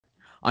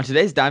On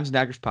today's Dimes and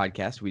Daggers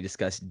podcast, we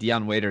discuss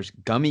Dion Waiters'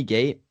 Gummy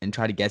Gate and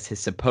try to guess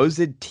his supposed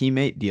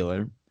teammate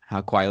dealer,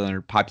 how Kawhi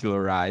Leonard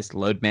popularized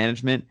load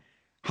management,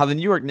 how the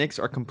New York Knicks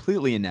are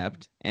completely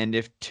inept, and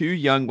if two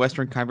young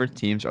Western Conference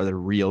teams are the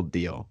real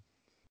deal.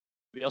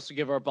 We also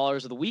give our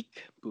ballers of the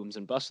week, booms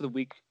and busts of the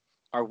week,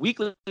 our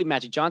weekly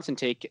Magic Johnson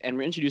take, and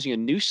we're introducing a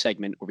new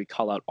segment where we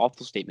call out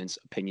awful statements,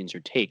 opinions, or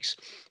takes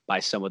by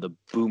some of the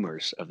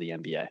boomers of the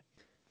NBA.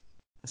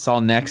 It's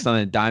all next on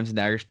the Dimes and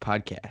Daggers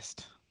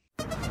podcast.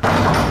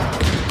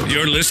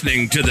 You're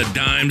listening to the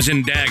Dimes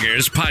and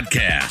Daggers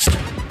podcast,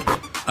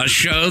 a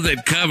show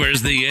that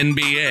covers the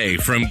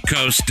NBA from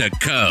coast to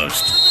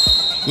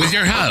coast, with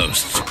your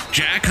hosts,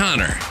 Jack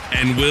Hunter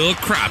and Will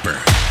Cropper.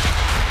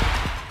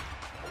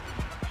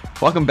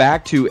 Welcome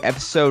back to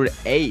episode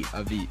 8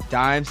 of the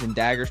Dimes and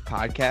Daggers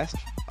podcast,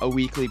 a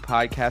weekly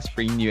podcast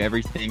bringing you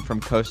everything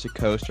from coast to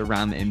coast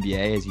around the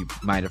NBA, as you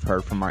might have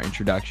heard from our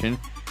introduction.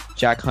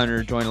 Jack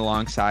Hunter joined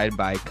alongside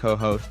by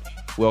co-host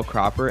Will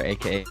Cropper,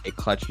 a.k.a.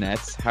 Clutch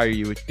Nets. How are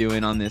you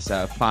doing on this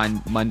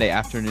fine Monday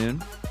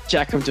afternoon?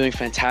 Jack, I'm doing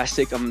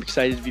fantastic. I'm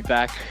excited to be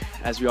back,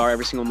 as we are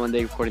every single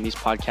Monday recording these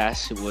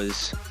podcasts. It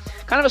was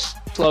kind of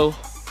a slow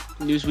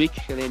news week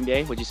in the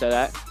NBA. Would you say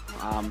that?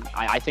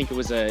 I think it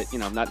was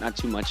not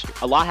too much.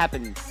 A lot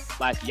happened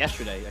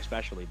yesterday,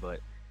 especially, but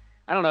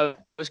I don't know. It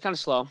was kind of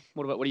slow.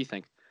 What do you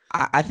think?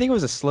 I think it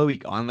was a slow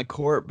week on the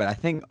court, but I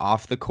think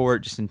off the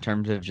court, just in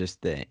terms of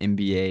just the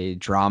NBA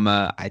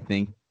drama, I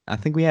think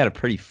we had a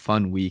pretty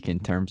fun week in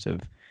terms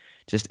of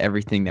just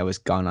everything that was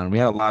going on. We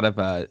had a lot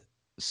of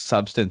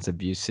substance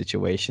abuse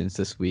situations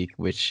this week,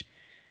 which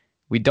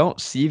we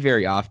don't see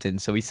very often.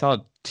 So we saw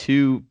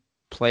two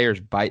players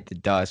bite the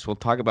dust. We'll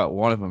talk about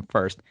one of them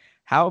first.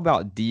 How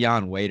about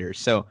Dion Waiters?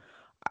 So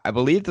I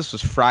believe this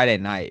was Friday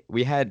night.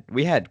 We had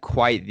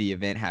quite the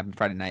event happen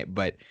Friday night,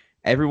 but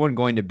everyone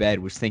going to bed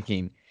was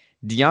thinking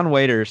Dion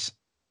Waiters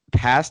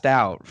passed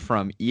out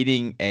from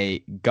eating a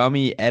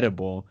gummy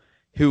edible,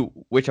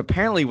 which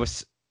apparently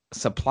was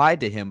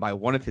supplied to him by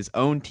one of his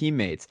own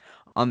teammates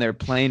on their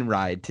plane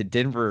ride to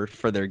Denver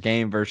for their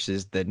game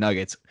versus the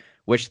Nuggets,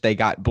 which they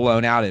got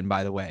blown out in,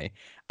 by the way.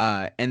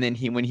 And then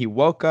when he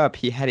woke up,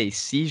 he had a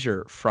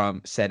seizure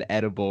from said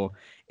edible,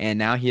 and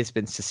now he has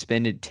been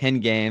suspended 10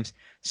 games.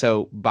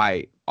 So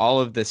by all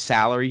of the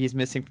salary he's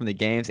missing from the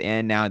games,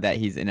 and now that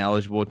he's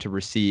ineligible to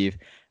receive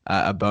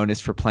a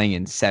bonus for playing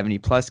in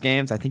 70-plus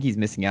games, I think he's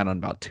missing out on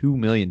about $2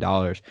 million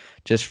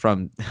just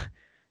from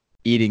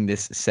eating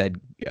this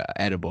said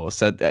edible.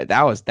 So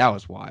that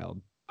was wild.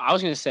 I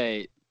was going to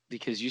say,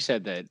 because you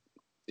said that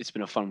it's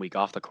been a fun week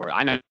off the court,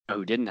 I know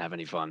who didn't have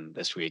any fun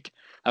this week.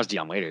 That was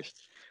Dion Waiters.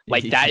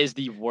 Like, that is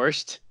the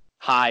worst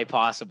high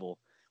possible.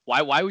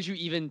 Why would you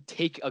even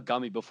take a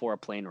gummy before a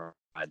plane ride?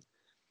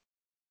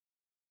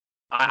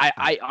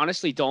 I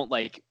honestly don't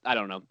I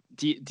don't know.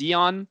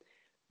 Dion,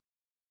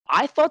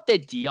 I thought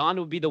that Dion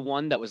would be the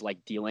one that was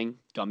dealing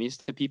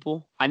gummies to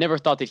people. I never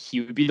thought that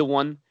he would be the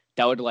one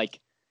that would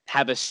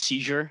have a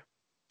seizure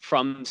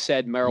from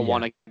said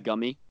marijuana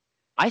gummy.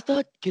 I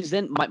thought, because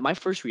then my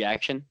first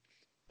reaction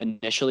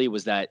initially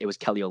was that it was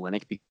Kelly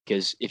Olynyk,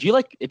 because if you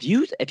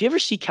ever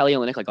see Kelly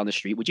Olynyk on the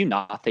street, would you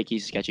not think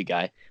he's a sketchy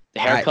guy?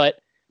 The haircut,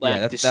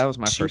 that was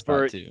my first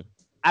thought too.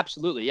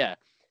 Absolutely, yeah.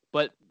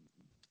 But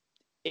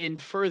in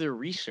further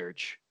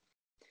research,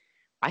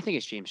 I think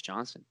it's James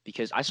Johnson,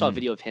 because I saw a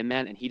video of him,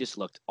 man, and he just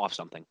looked off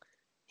something.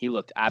 He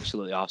looked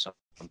absolutely off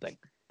something.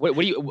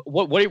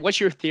 What's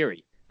your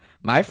theory?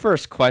 My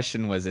first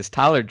question was, is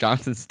Tyler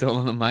Johnson still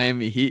on the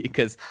Miami Heat?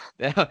 Because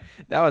that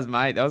was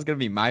going to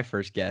be my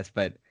first guess.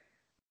 But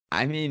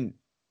I mean,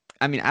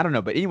 I don't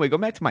know. But anyway, go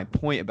back to my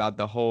point about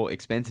the whole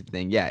expensive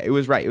thing. Yeah, it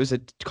was right.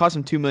 It cost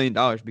him $2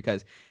 million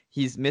because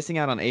he's missing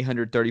out on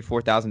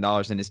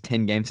 $834,000 in his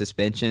 10-game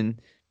suspension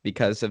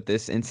because of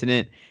this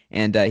incident,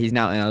 and he's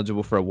now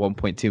ineligible for a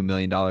 $1.2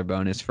 million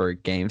bonus for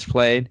games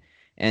played.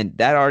 And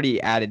that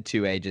already added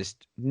to a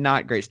just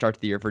not great start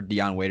to the year for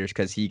Dion Waiters,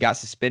 because he got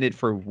suspended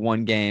for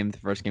one game, the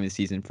first game of the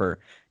season, for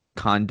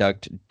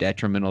conduct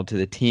detrimental to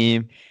the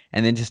team,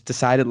 and then just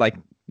decided,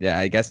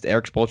 I guess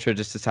Eric Spoelstra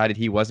just decided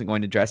he wasn't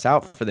going to dress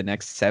out for the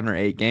next 7 or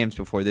 8 games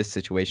before this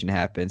situation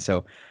happened.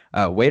 So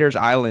Waiters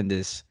Island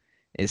is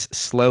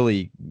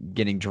slowly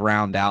getting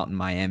drowned out in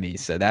Miami.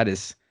 So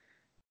that's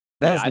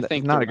I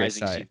think not a great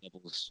sight.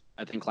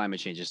 I think climate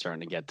change is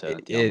starting to get to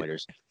Dion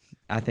Waiters.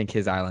 I think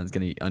his island's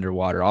going to be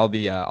underwater. All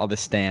the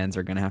stands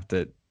are going to have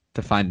to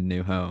find a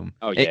new home.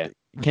 Oh yeah.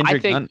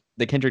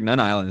 The Kendrick Nunn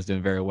Island is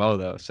doing very well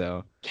though.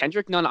 So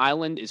Kendrick Nunn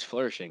Island is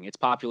flourishing. Its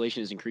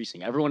population is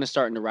increasing. Everyone is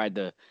starting to ride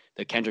the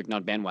Kendrick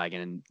Nunn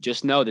bandwagon. And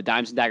just know the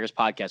Dimes and Daggers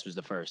podcast was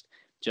the first.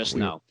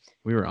 Know.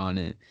 We were on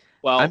it.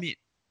 Well, I mean,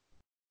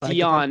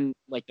 Dion,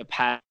 the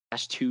past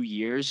 2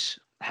 years,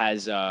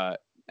 has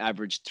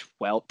averaged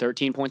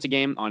 13 points a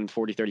game on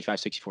 40, 35,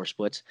 64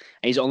 splits.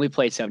 And he's only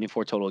played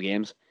 74 total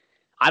games.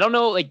 I don't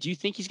know, do you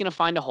think he's going to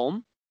find a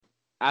home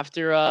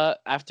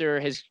after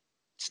his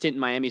stint in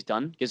Miami is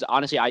done? Because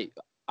honestly, I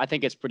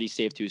think it's pretty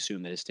safe to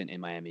assume that his stint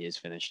in Miami is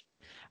finished.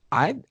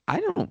 I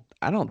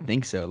don't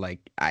think so. Like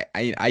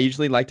I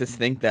usually like to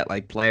think that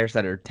like players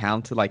that are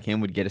talented like him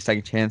would get a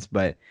second chance,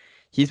 but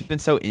he's been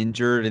so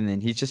injured and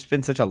then he's just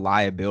been such a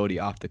liability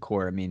off the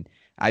court. I mean,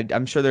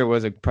 I'm sure there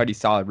was a pretty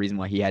solid reason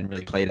why he hadn't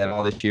really played at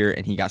all this year,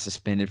 and he got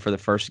suspended for the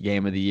first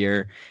game of the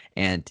year,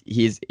 and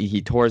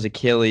he tore his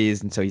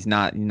Achilles, and so he's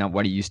not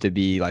what he used to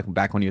be like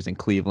back when he was in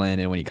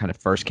Cleveland and when he kind of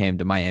first came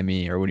to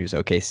Miami or when he was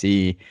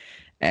OKC.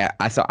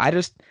 I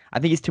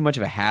think he's too much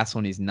of a hassle,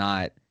 and he's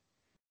not.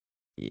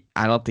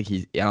 I don't think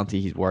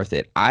he's worth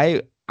it.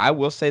 I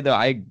will say though,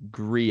 I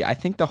agree. I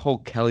think the whole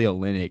Kelly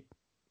Olynyk.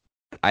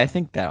 I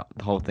think that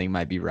the whole thing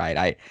might be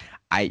right.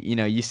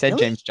 You said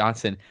Really? James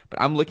Johnson,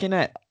 but I'm looking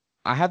at.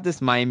 I have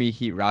this Miami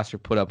Heat roster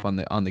put up on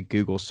the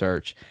Google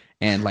search,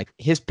 and like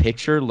his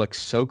picture looks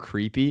so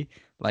creepy.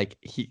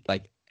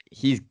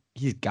 He's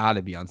got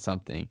to be on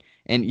something.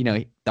 And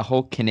the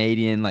whole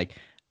Canadian like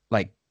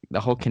the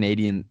whole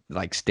Canadian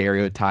like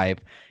stereotype.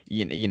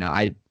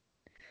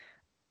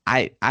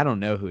 I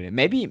don't know who it is.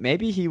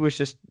 Maybe he was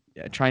just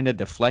trying to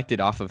deflect it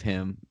off of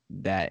him.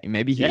 That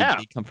maybe it Yeah.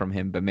 did come from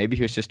him, but maybe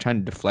he was just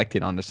trying to deflect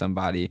it onto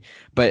somebody.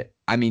 But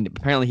I mean,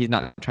 apparently he's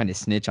not trying to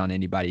snitch on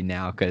anybody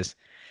now because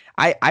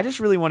I just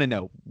really want to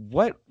know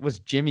what was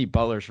Jimmy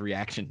Butler's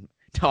reaction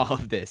to all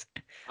of this.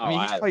 I Oh, mean,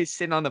 he's probably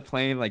sitting on the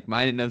plane like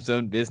minding his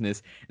own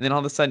business, and then all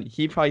of a sudden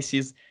he probably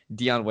sees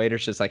Dion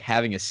Waiters just like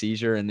having a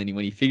seizure, and then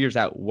when he figures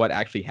out what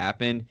actually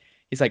happened,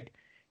 he's like,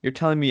 "You're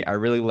telling me I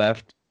really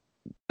left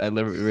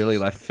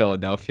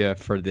Philadelphia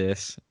for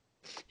this."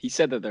 he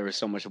said that there was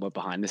so much went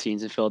behind the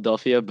scenes in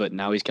Philadelphia, but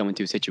now he's coming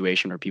to a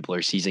situation where people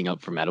are seizing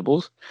up from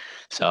edibles.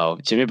 So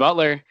Jimmy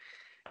Butler,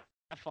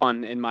 have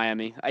fun in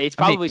Miami. It's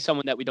I mean, probably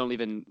someone that we don't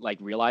even like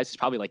realize. It's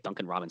probably like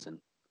Duncan Robinson.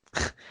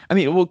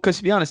 well, because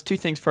to be honest, two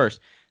things first.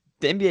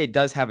 The NBA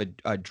does have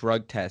a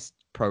drug test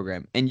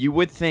program, and you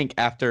would think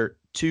after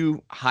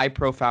two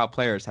high-profile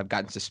players have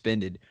gotten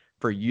suspended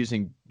for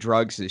using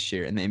drugs this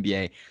year in the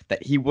NBA,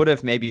 that he would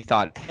have maybe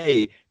thought,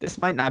 hey,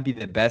 this might not be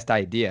the best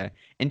idea.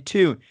 And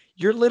two,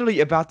 you're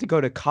literally about to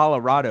go to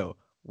Colorado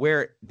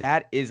where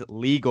that is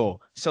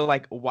legal. So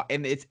like,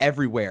 and it's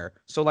everywhere.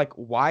 So like,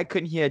 why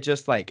couldn't he have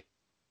just like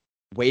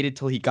waited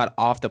till he got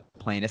off the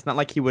plane? It's not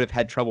like he would have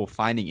had trouble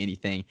finding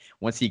anything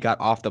once he got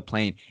off the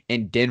plane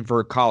in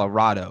Denver,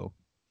 Colorado.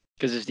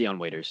 Because it's Dion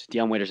Waiters.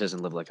 Dion Waiters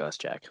doesn't live like us,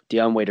 Jack.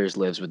 Dion Waiters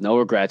lives with no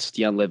regrets.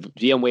 Dion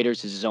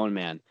Waiters is his own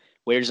man.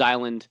 Waiters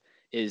Island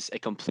is a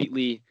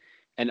completely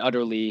and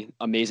utterly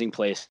amazing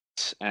place,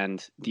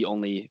 and the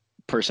only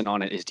person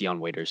on it is Dion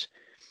Waiters.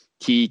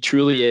 He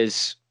truly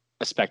is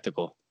a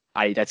spectacle.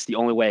 That's the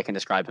only way I can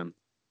describe him.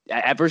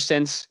 Ever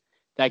since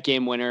that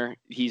game winner,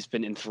 he's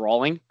been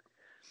enthralling.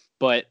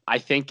 But I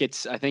think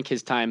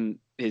his time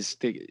his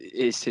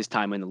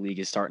time in the league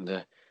is starting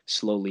to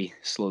slowly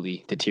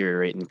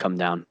deteriorate and come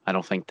down. I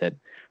don't think that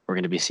we're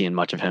going to be seeing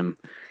much of him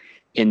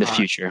in the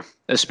future,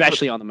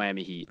 especially on the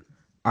Miami Heat.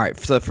 All right,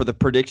 so for the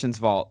predictions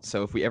vault,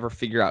 so if we ever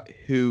figure out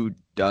if he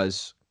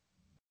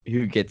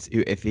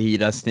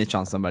does snitch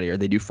on somebody or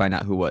they do find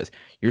out who was,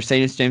 you're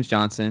saying it's James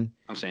Johnson.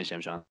 I'm saying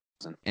James Johnson.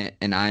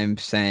 And I'm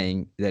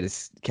saying that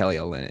it's Kelly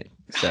Olynyk.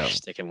 So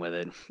Sticking with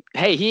it.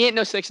 Hey, he ain't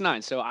no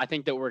 6'9", so I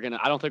think that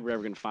I don't think we're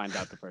ever gonna find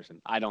out the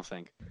person. I don't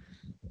think.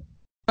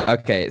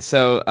 okay,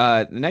 so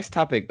the next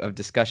topic of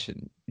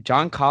discussion,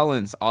 John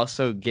Collins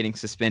also getting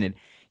suspended.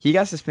 He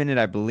got suspended,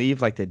 I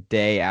believe, like the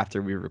day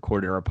after we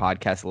recorded our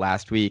podcast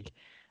last week,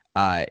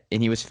 and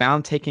he was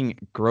found taking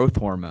growth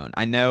hormone.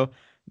 I know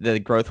the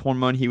growth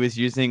hormone he was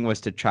using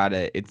was to try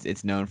to.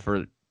 It's known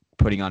for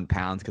putting on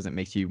pounds because it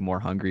makes you more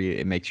hungry.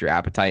 It makes your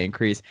appetite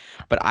increase.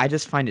 But I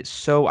just find it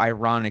so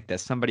ironic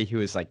that somebody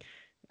who is like,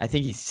 I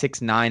think he's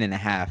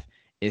 6'9.5",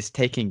 is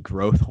taking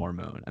growth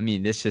hormone. I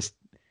mean, it's just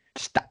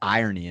the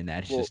irony in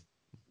that. It's just.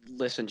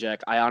 Listen,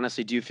 Jack, I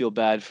honestly do feel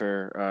bad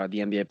for the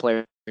NBA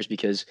players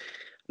because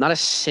not a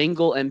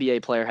single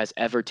NBA player has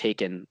ever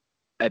taken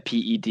a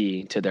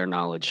PED to their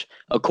knowledge.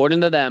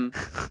 According to them,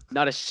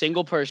 not a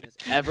single person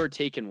has ever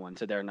taken one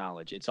to their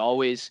knowledge. It's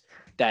always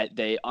that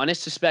they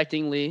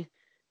unsuspectingly,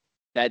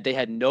 that they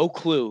had no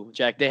clue,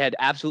 Jack. They had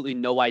absolutely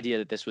no idea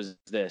that this was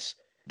this.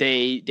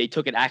 They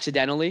took it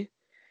accidentally.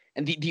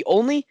 And the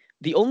only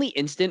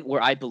instant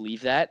where I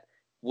believe that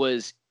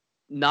was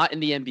not in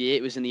the NBA,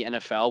 it was in the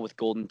NFL with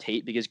Golden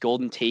Tate, because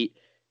Golden Tate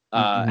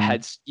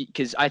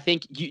because I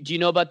think do you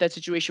know about that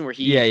situation where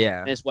he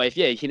and his wife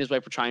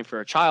were trying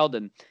for a child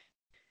and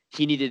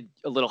he needed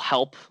a little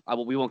help.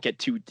 We won't get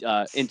too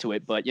into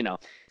it, but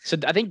so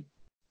I think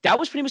that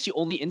was pretty much the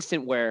only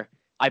instant where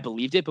I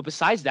believed it. But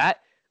besides that,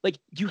 like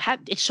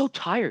it's so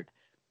tired.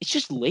 It's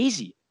just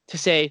lazy to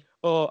say,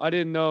 "Oh, I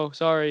didn't know.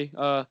 Sorry.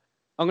 I'm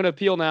gonna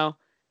appeal now,"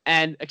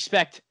 and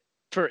expect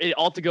for it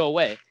all to go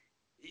away.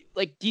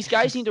 Like these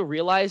guys need to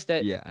realize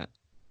that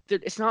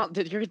it's not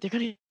that they're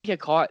gonna get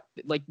caught.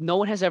 Like no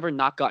one has ever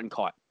not gotten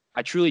caught.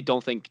 I truly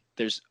don't think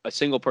there's a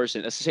single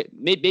person,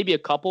 maybe a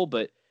couple,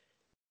 but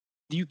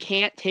you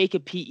can't take a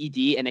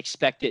PED and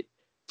expect it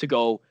to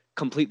go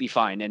completely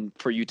fine and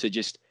for you to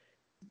just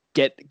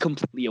get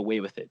completely away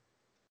with it.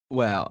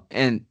 Well,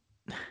 and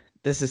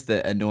this is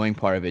the annoying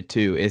part of it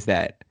too, is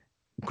that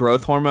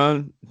growth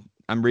hormone.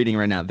 I'm reading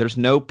right now. There's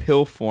no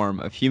pill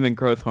form of human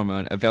growth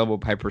hormone available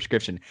by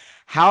prescription.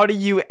 How do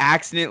you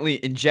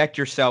accidentally inject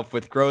yourself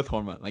with growth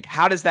hormone? Like,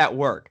 how does that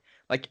work?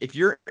 Like, if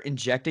you're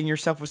injecting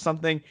yourself with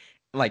something,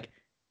 like,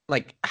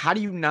 how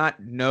do you not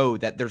know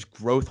that there's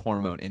growth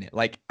hormone in it?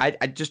 Like, I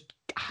just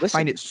Listen,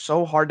 find it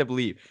so hard to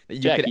believe that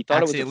you Jack, could he thought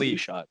it was a accidentally. flu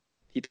shot.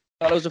 He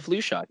thought it was a flu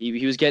shot.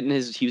 He was getting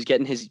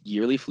his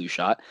yearly flu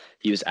shot.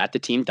 He was at the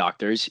team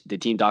doctors. The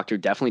team doctor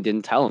definitely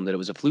didn't tell him that it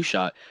was a flu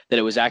shot, that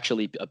it was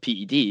actually a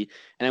PED,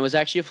 and it was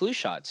actually a flu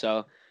shot.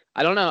 So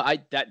I don't know.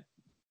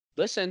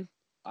 Listen,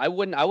 I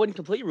wouldn't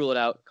completely rule it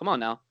out. Come on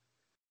now.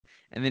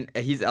 And then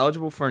he's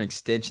eligible for an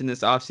extension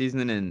this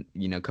offseason.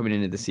 And, coming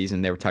into the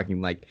season, they were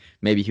talking like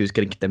maybe he was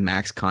going to get the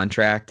max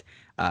contract.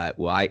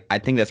 Well, I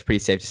think that's pretty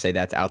safe to say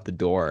that's out the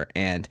door.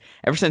 And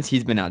ever since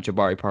he's been out,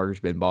 Jabari Parker's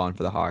been balling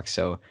for the Hawks.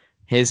 So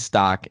his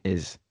stock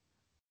is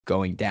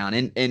going down.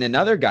 And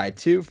another guy,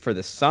 too, for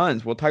the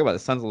Suns, we'll talk about the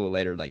Suns a little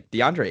later, like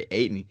DeAndre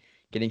Ayton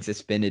getting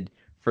suspended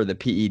for the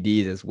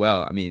PEDs as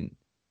well. I mean,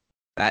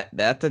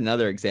 that's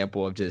another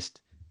example of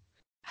just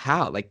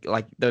how, like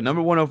the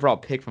number one overall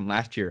pick from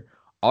last year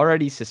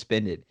already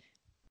suspended.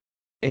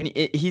 And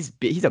he's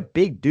a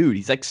big dude.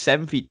 He's like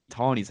 7 feet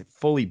tall and he's like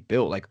fully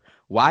built. Like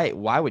why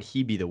would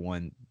he be the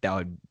one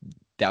that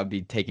would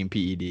be taking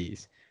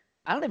PEDs?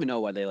 I don't even know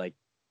why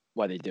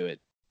they do it,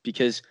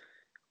 because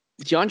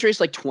DeAndre's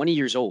like 20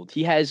 years old.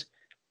 He has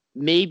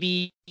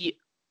maybe,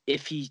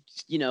 if he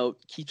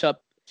keeps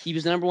up, he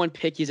was the number one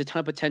pick. He has a ton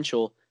of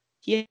potential.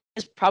 He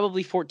has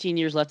probably 14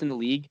 years left in the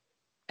league,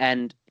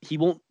 and he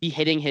won't be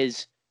hitting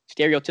his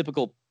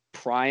stereotypical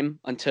prime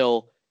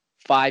until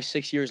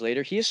 5-6 years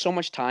later. He has so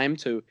much time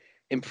to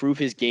improve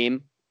his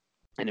game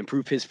and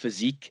improve his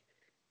physique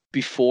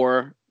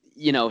before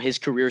his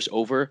career's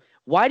over.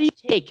 Why do you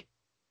take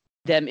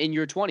them in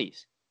your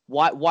 20s?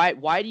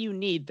 Why do you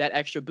need that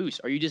extra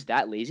boost? Are you just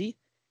that lazy?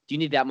 Do you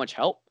need that much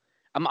help?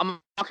 I'm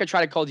not gonna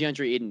try to call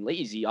DeAndre Ayton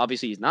lazy.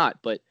 Obviously he's not,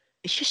 but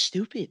it's just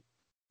stupid.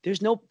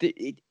 There's no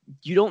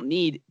you don't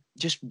need,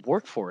 just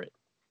work for it.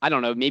 I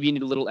don't know. Maybe you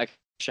need a little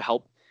extra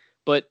help,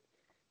 but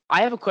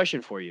I have a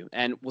question for you,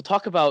 and we'll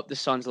talk about the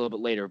Suns a little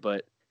bit later,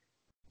 but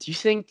do you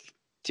think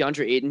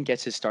DeAndre Ayton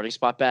gets his starting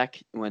spot back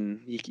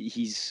when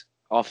he's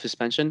off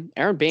suspension?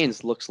 Aaron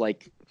Baines looks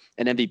like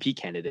an MVP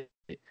candidate.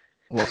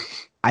 Well,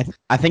 I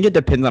think it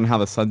depends on how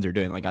the Suns are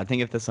doing. Like I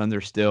think if the Suns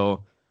are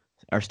still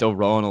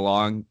rolling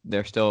along,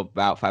 they're still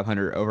about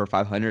 500, over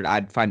 500.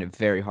 I'd find it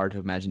very hard to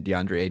imagine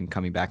DeAndre Ayton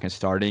coming back and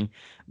starting.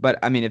 But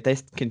I mean, if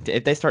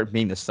they start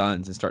being the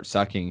Suns and start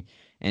sucking,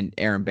 and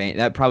Aaron Baines,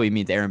 that probably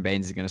means Aaron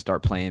Baines is going to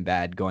start playing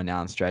bad going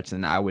down the stretch,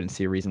 and I wouldn't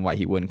see a reason why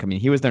he wouldn't come in.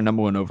 He was their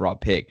number one overall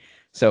pick.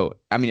 So,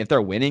 I mean, if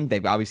they're winning,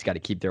 they've obviously got to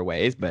keep their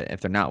ways, but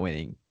if they're not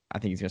winning, I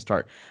think he's going to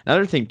start.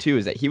 Another thing, too,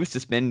 is that he was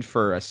suspended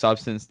for a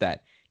substance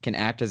that can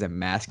act as a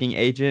masking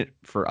agent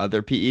for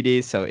other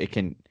PEDs, so it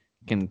can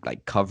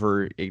like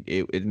cover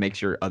it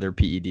makes your other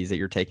PEDs that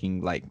you're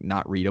taking like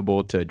not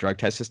readable to a drug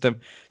test system.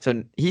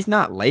 So he's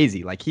not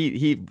lazy. Like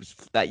he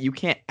that you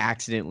can't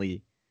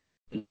accidentally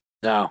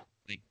No.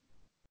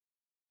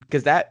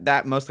 Because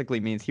that most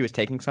likely means he was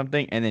taking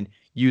something and then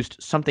used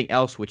something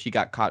else which he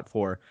got caught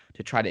for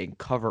to try to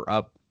cover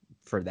up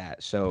for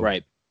that. So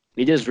Right.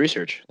 He did his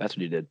research. That's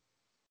what he did.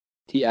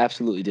 He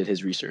absolutely did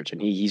his research,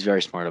 and he's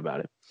very smart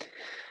about it.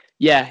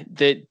 Yeah,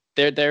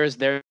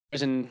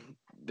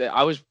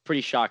 I was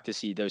pretty shocked to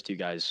see those two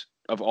guys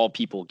of all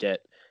people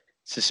get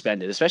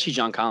suspended, especially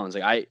John Collins.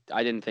 Like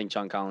I didn't think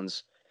John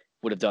Collins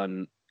would have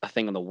done a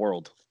thing in the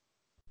world,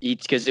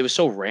 because it was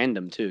so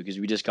random too. Because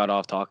we just got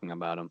off talking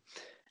about him,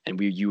 and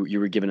you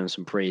were giving him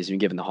some praise, you were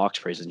giving the Hawks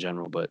praise in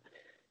general. But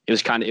it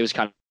was kind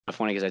of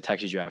funny because I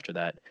texted you after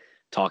that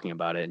talking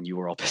about it, and you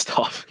were all pissed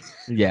off.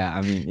 Yeah,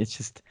 I mean, it's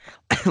just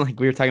like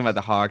we were talking about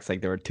the Hawks,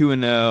 like they were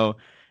 2-0.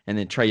 And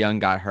then Trae Young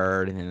got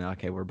hurt, and then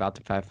okay, we're about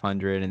to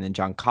 500, and then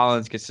John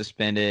Collins gets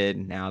suspended,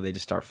 and now they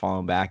just start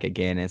falling back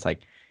again. And it's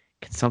like,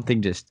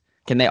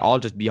 can they all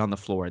just be on the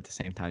floor at the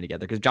same time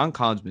together? Because John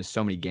Collins missed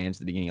so many games at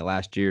the beginning of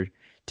last year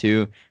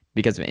too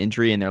because of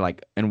injury, and they're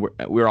like, and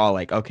we're all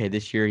like, okay,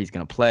 this year he's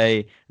gonna play.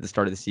 At the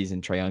start of the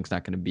season, Trae Young's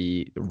not gonna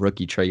be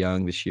rookie Trae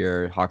Young this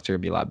year. Hawks are gonna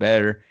be a lot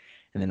better,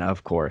 and then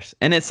of course,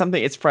 and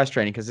it's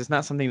frustrating because it's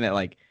not something that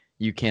like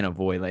you can't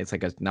avoid. Like it's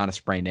like not a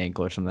sprained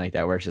ankle or something like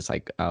that where it's just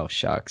like, oh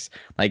shucks.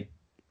 Like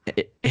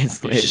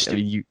it's just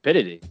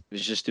stupidity. It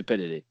was just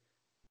stupidity.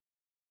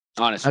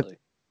 Honestly.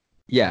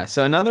 Yeah.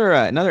 So another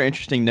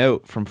interesting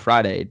note from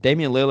Friday: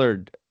 Damian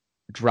Lillard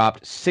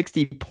dropped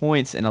 60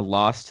 points in a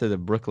loss to the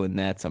Brooklyn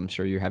Nets. I'm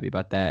sure you're happy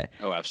about that.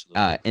 Oh,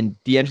 absolutely.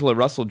 And D'Angelo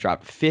Russell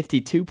dropped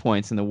 52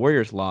 points, and the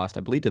Warriors lost, I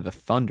believe, to the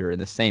Thunder in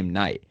the same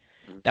night.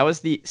 Mm-hmm. That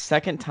was the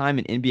second time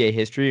in NBA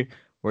history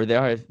where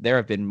there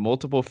have been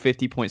multiple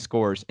 50-point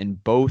scores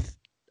and both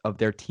of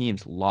their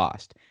teams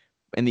lost.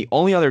 And the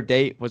only other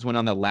date was when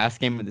on the last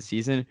game of the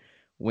season,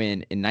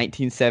 when in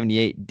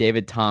 1978,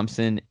 David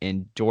Thompson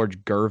and George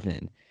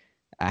Gervin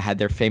had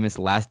their famous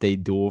last day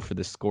duel for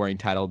the scoring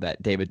title that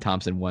David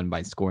Thompson won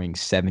by scoring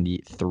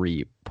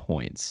 73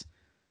 points.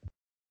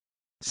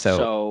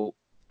 So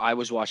I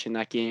was watching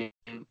that game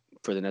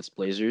for the Nets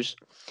Blazers,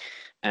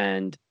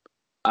 and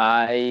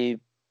I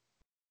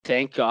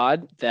thank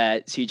God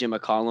that CJ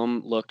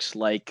McCollum looks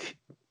like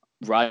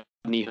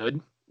Rodney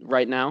Hood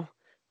right now,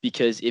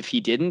 because if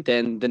he didn't,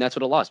 then the Nets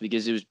would have lost,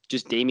 because it was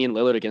just Damian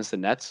Lillard against the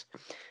Nets.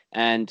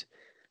 And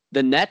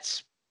the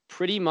Nets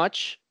pretty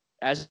much,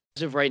 as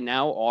of right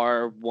now,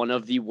 are one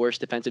of the worst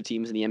defensive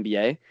teams in the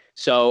NBA.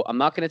 So I'm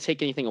not going to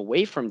take anything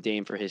away from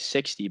Dame for his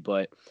 60,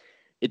 but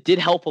it did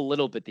help a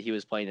little bit that he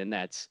was playing the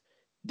Nets.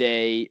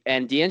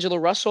 And D'Angelo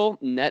Russell,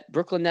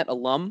 Brooklyn Net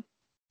alum.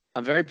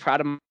 I'm very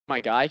proud of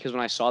my guy, because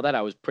when I saw that,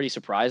 I was pretty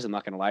surprised. I'm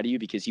not going to lie to you,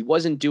 because he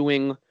wasn't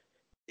doing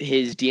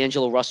his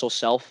D'Angelo Russell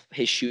self,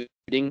 his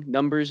shooting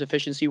numbers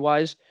efficiency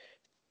wise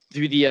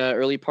through the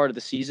early part of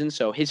the season.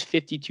 So his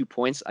 52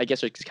 points, I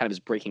guess, is kind of his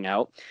breaking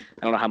out.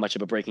 I don't know how much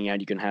of a breaking out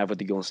you can have with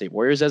the Golden State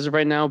Warriors as of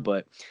right now,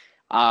 but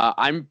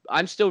I'm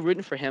still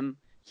rooting for him.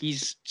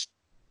 He's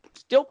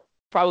still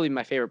probably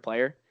my favorite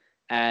player,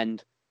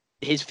 and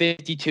his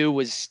 52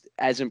 was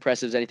as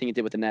impressive as anything he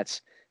did with the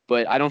Nets.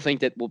 But I don't think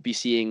that we'll be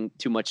seeing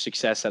too much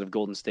success out of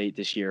Golden State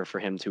this year for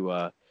him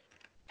to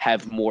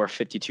have more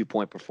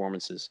 52-point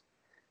performances.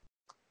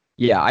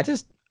 Yeah, I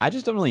just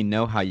don't really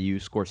know how you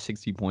score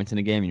 60 points in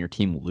a game and your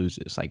team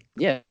loses. Like,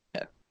 yeah,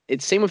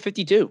 it's same with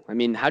 52. I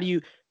mean,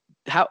 Kyrie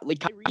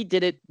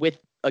did it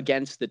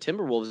against the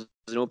Timberwolves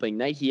in opening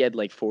night. He had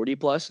like 40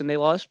 plus and they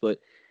lost. But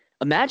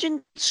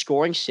imagine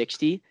scoring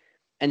 60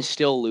 and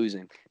still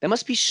losing. That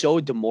must be so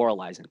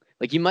demoralizing.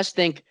 Like, you must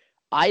think,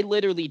 I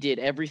literally did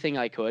everything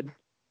I could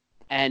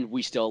and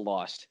we still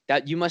lost.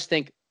 That you must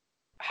think,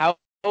 how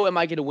am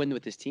I going to win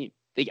with this team?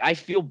 Like, I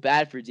feel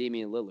bad for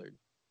Damian Lillard.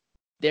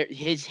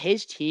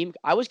 His team,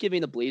 I was giving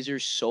the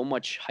Blazers so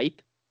much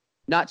hype.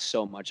 Not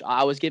so much.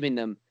 I was giving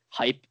them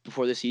hype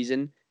before the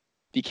season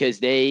because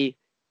they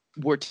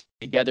were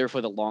together for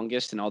the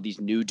longest, and all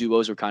these new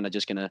duos were kind of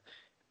just going to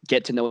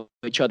get to know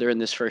each other in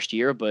this first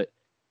year. But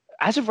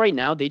as of right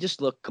now, they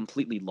just look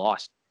completely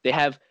lost. They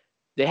have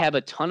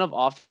a ton of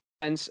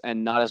offense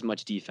and not as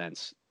much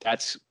defense.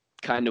 That's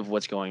kind of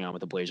what's going on with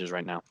the Blazers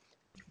right now.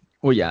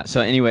 Well, yeah. So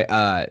anyway,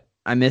 I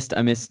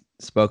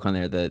spoke on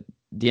there that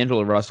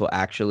D'Angelo Russell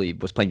actually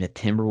was playing the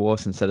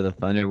Timberwolves instead of the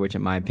Thunder, which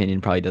in my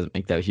opinion probably doesn't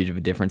make that huge of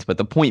a difference. But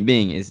the point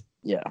being is,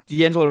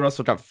 D'Angelo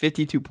Russell dropped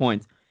 52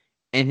 points,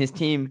 and his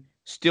team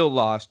still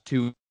lost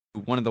to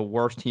one of the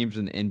worst teams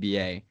in the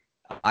NBA.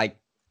 I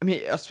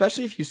mean,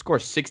 especially if you score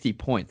 60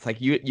 points,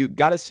 like you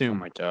got to assume.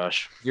 Oh my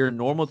gosh, you're a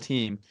normal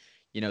team.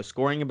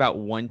 Scoring about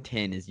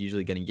 110 is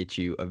usually going to get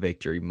you a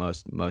victory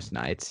most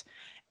nights,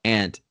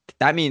 and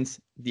that means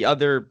the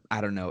other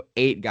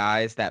 8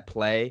 guys that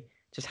play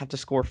just have to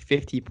score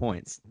 50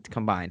 points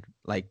combined.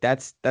 Like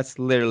that's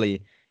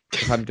literally,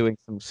 if I'm doing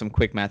some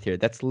quick math here,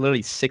 that's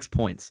literally 6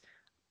 points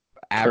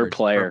average per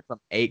player from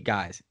 8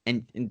 guys,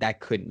 and that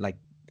couldn't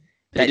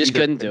they just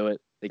couldn't do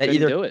it.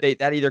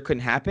 That either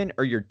couldn't happen,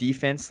 or your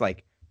defense,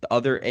 like the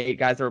other 8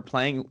 guys that were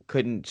playing,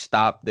 couldn't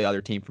stop the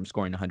other team from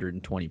scoring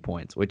 120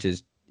 points, which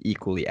is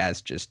equally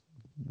as just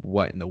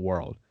what in the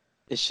world.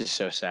 It's just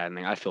so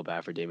saddening. I feel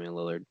bad for Damian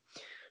Lillard.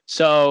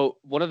 So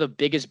one of the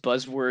biggest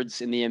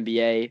buzzwords in the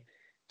NBA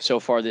so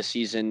far this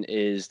season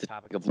is the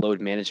topic of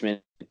load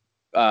management,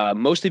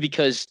 mostly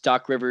because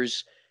Doc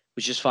Rivers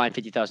was just fined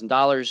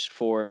 $50,000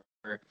 for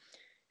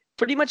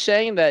pretty much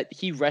saying that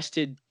he's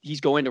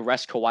going to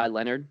rest Kawhi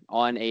Leonard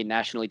on a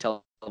nationally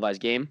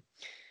televised game.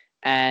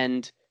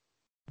 And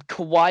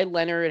Kawhi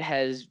Leonard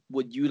and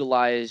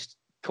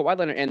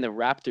the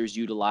Raptors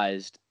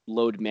utilized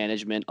load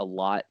management a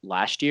lot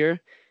last year,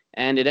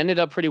 and it ended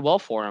up pretty well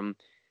for him.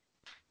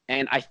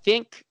 And I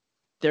think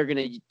they're going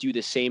to do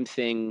the same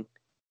thing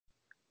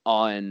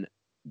on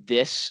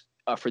this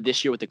for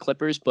this year with the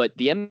Clippers, but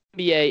the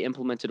NBA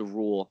implemented a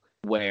rule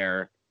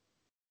where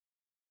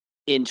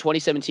in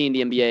 2017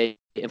 the NBA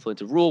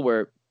implemented a rule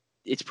where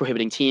it's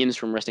prohibiting teams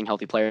from resting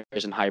healthy players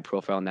in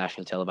high-profile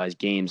nationally televised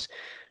games,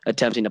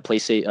 attempting to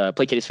placate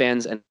its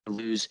fans and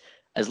lose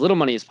as little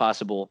money as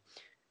possible,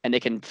 and they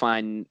can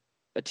fine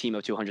a team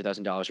of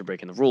 $200,000 for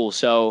breaking the rule.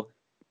 So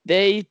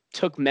they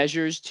took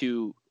measures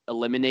to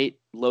eliminate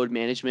load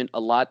management a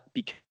lot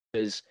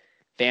because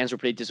fans were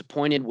pretty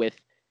disappointed with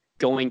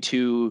going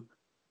to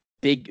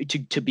be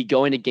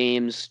going to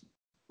games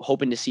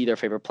hoping to see their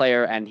favorite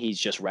player and he's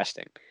just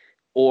resting,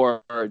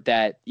 or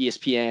that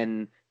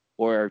ESPN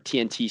or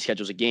TNT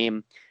schedules a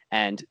game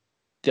and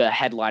the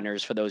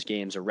headliners for those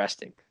games are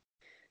resting.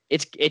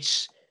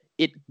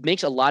 It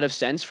makes a lot of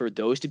sense for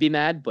those to be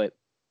mad, but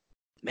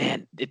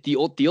man, the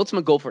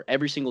ultimate goal for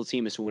every single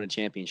team is to win a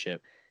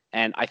championship.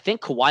 And I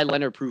think Kawhi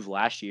Leonard proved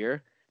last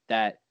year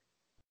that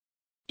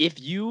if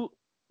you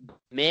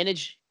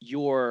manage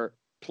your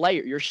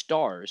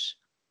stars,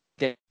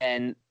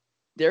 then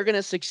they're going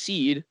to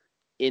succeed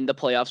in the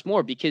playoffs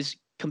more, because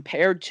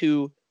compared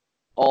to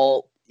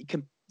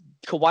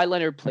Kawhi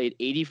Leonard played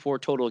 84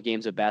 total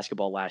games of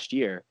basketball last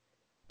year,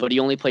 but he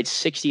only played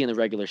 60 in the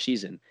regular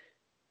season.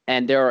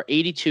 And there are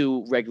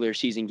 82 regular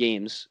season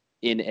games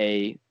in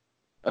an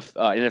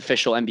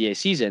official NBA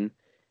season,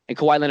 and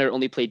Kawhi Leonard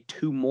only played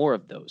 2 more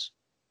of those.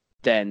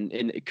 than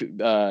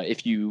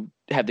if you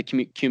have the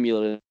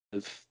cumulative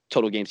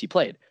total games he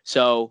played.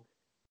 So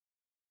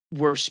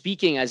we're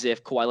speaking as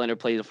if Kawhi Leonard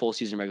played a full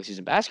season regular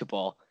season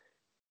basketball,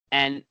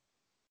 and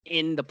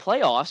in the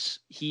playoffs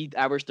he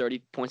averaged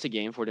 30 points a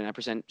game,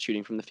 49%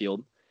 shooting from the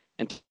field,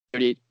 and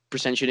 38%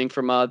 shooting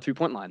from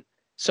 3-point line.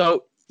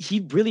 So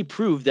he really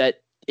proved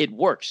that it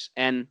works.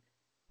 And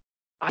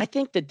I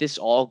think that this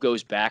all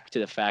goes back to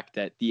the fact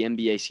that the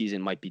NBA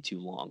season might be too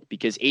long,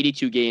 because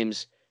 82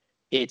 games,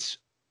 it's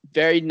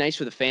very nice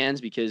for the fans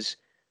because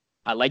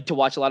I like to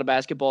watch a lot of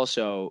basketball.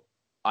 So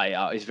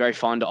it's very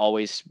fun to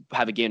always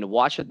have a game to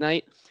watch at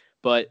night.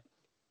 But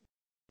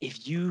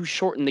if you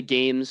shorten the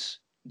games,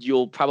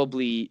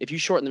 if you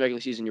shorten the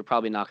regular season, you're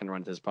probably not going to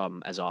run into this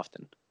problem as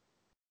often.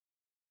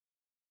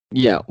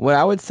 Yeah, what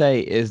I would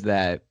say is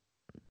that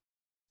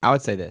I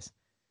would say this: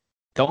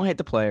 don't hate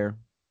the player,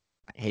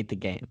 hate the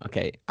game.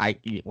 Okay,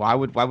 why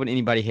would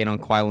anybody hate on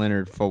Kawhi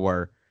Leonard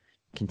for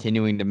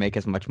continuing to make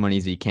as much money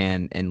as he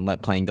can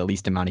and playing the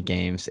least amount of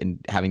games and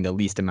having the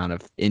least amount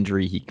of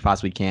injury he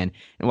possibly can?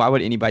 And why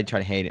would anybody try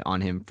to hate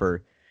on him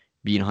for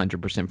being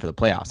 100% for the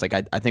playoffs? Like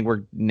I think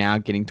we're now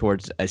getting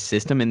towards a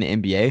system in the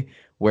NBA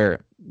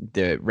where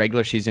the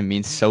regular season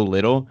means so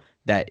little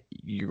that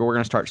we're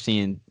gonna start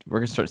seeing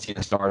the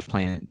stars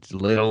playing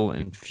little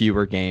and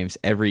fewer games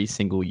every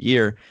single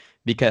year,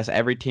 because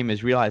every team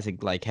is realizing,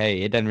 like, hey,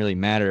 it doesn't really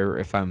matter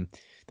if I'm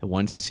the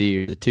 1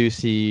 seed or the 2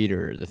 seed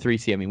or the 3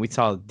 seed. I mean, we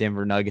saw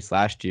Denver Nuggets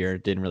last year.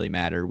 It didn't really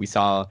matter. We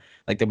saw,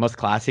 like, the most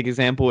classic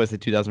example is the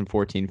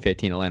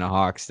 2014-15 Atlanta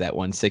Hawks that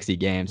won 60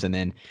 games, and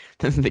then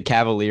the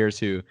Cavaliers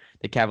who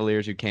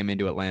came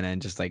into Atlanta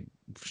and just like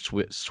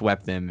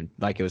swept them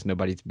like it was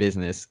nobody's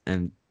business.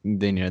 And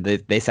then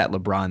they sat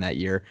LeBron that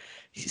year.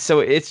 So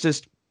it's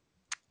just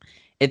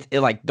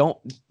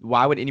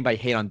why would anybody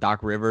hate on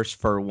Doc Rivers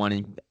for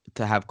wanting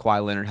to have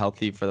Kawhi Leonard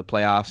healthy for the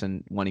playoffs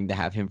and wanting to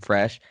have him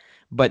fresh?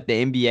 But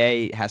the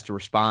NBA has to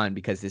respond,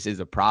 because this is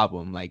a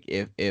problem. Like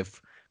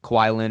if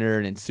Kawhi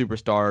Leonard and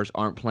superstars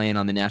aren't playing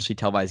on the nationally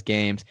televised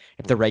games,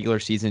 if the regular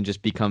season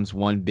just becomes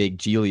one big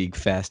G League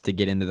fest to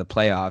get into the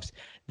playoffs,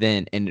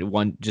 and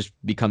one just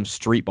becomes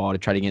street ball to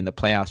try to get in the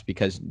playoffs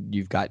because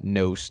you've got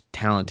no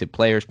talented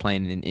players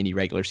playing in any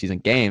regular season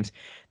games,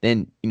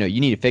 then you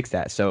need to fix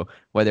that. So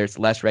whether it's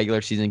less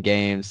regular season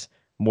games,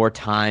 more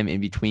time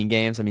in between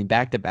games. I mean,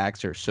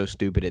 back-to-backs are so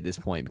stupid at this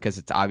point because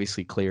it's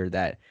obviously clear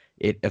that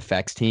it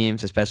affects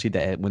teams, especially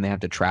when they have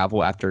to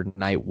travel after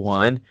night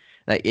one.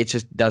 Like, it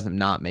just doesn't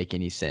not make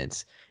any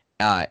sense.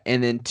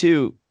 And then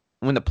two,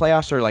 when the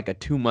playoffs are like a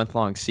 2-month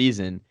long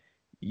season,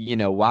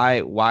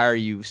 why are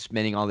you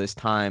spending all this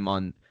time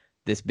on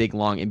this big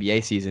long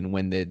NBA season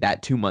when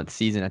that 2-month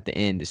season at the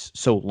end is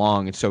so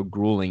long and so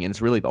grueling, and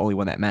it's really the only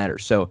one that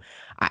matters? So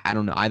I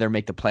don't know. Either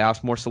make the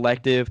playoffs more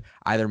selective,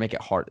 either make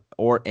it hard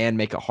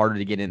make it harder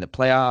to get in the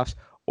playoffs,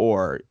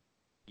 or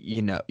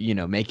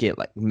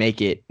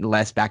make it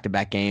less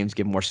back-to-back games,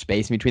 give more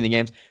space in between the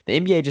games. The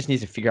NBA just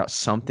needs to figure out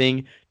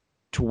something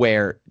to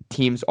where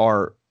teams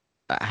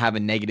have a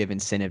negative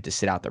incentive to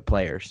sit out their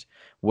players,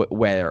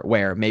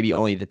 where maybe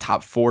only the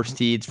top 4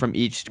 seeds from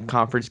each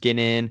conference get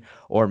in,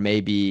 or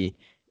maybe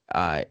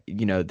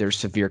there's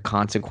severe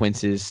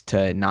consequences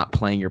to not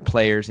playing your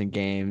players in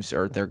games,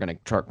 or they're going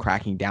to start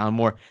cracking down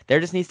more. There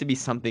just needs to be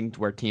something to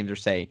where teams are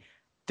saying,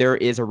 there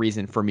is a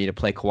reason for me to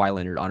play Kawhi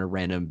Leonard on a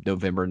random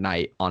November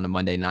night, on a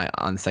Monday night,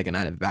 on the second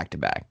night of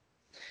back-to-back.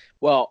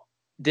 Well,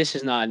 this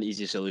is not an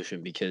easy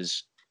solution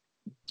because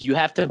you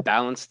have to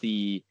balance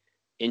the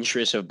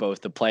interests of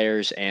both the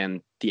players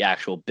and the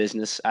actual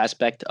business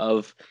aspect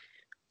of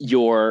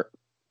your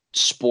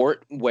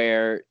sport,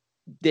 where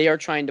they are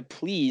trying to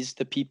please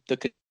the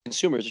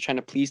consumers, are trying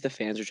to please the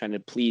fans, are trying to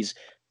please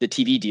the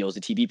TV deals,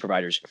 the TV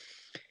providers.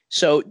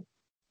 So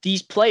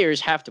these players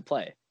have to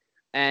play.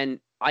 And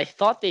I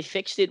thought they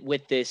fixed it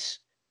with this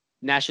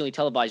nationally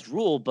televised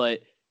rule,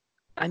 but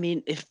I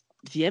mean, if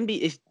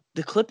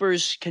the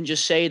Clippers can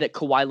just say that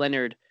Kawhi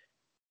Leonard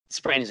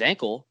sprained his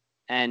ankle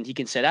and he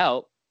can sit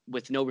out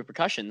with no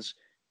repercussions,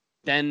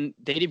 then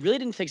they really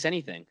didn't fix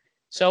anything.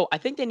 So I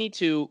think they need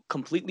to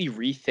completely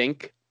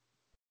rethink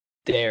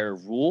their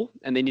rule,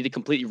 and they need to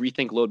completely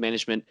rethink load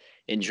management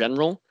in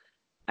general.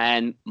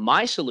 And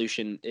my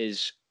solution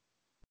is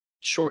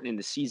shortening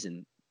the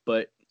season.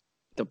 But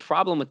the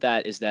problem with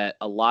that is that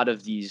a lot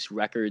of these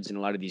records and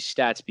a lot of these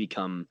stats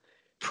become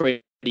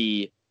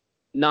pretty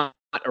not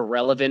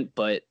irrelevant,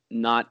 but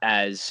not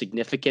as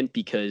significant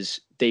because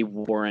they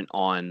weren't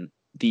on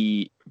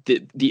the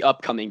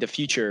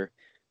future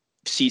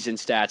season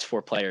stats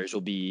for players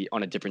will be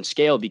on a different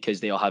scale because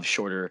they'll have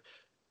shorter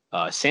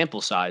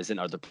sample size than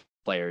other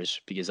players,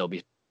 because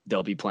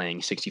they'll be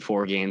playing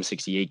 64 games,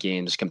 68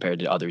 games compared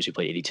to others who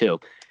play 82.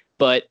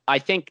 But I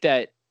think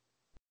that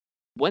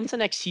when's the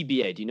next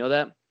CBA? Do you know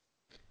that?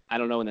 I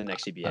don't know when the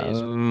next CBA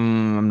is.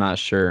 I'm not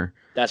sure.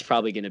 That's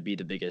probably going to be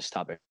the biggest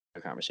topic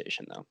of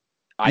conversation, though.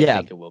 I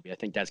think it will be. I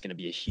think that's going to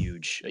be a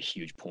huge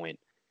point.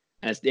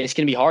 And it's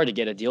going to be hard to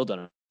get a deal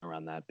done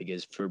around that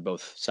because for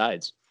both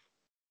sides.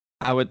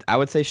 I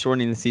would say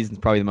shortening the season is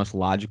probably the most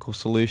logical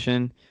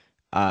solution.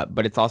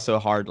 But it's also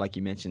hard, like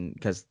you mentioned,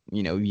 because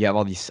you have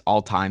all these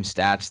all-time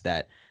stats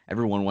that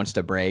everyone wants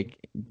to break,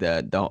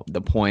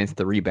 the points,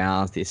 the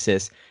rebounds, the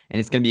assists, and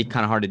it's going to be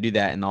kind of hard to do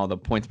that. And all the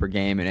points per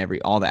game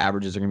and all the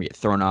averages are going to get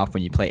thrown off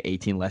when you play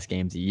 18 less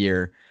games a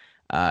year.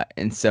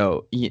 And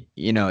so and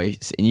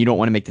you don't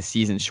want to make the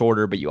season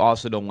shorter, but you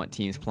also don't want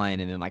teams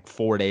playing and then like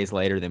 4 days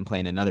later then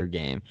playing another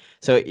game.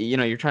 So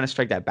you're trying to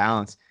strike that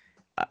balance,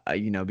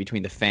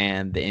 between the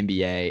fan, the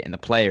NBA, and the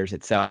players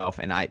itself.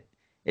 And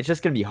it's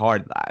just going to be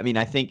hard. I mean,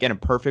 I think in a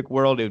perfect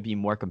world, it would be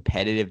more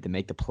competitive to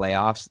make the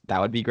playoffs.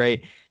 That would be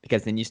great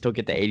because then you still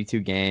get the 82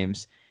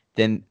 games.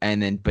 But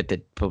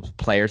the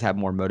players have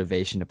more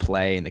motivation to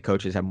play, and the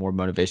coaches have more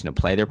motivation to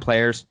play their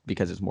players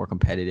because it's more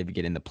competitive to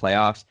get in the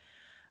playoffs.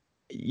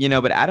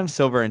 But Adam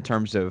Silver, in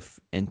terms of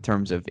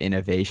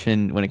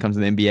innovation when it comes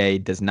to the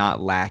NBA, does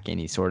not lack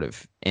any sort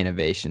of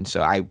innovation.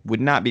 So I would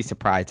not be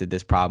surprised if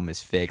this problem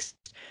is fixed.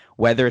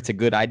 Whether it's a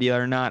good idea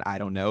or not, I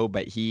don't know.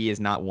 But he is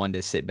not one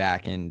to sit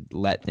back and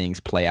let things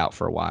play out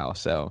for a while.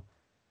 So,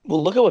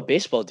 well, look at what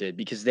baseball did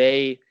because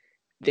they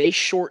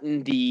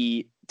shortened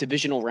the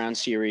divisional round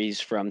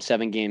series from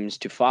 7 games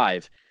to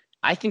 5.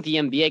 I think the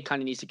NBA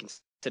kind of needs to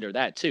consider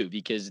that too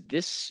because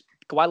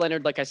Kawhi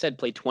Leonard, like I said,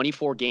 played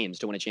 24 games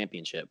to win a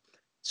championship.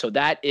 So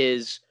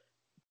this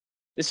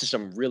is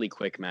some really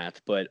quick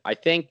math, but I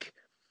think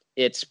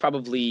it's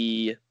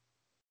probably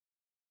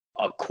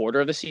a quarter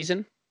of a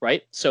season,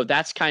 right? So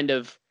that's kind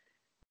of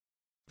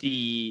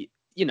if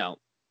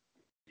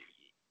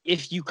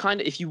you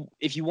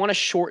want to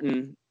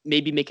shorten,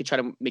 maybe try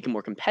to make it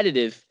more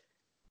competitive,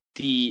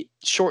 the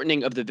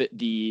shortening of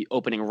the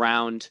opening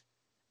round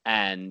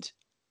and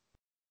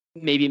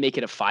maybe make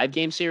it a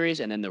 5-game series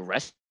and then the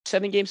rest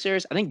 7-game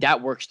series. I think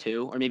that works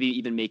too, or maybe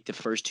even make the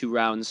first 2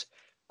 rounds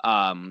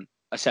a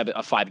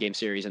 5-game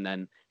series and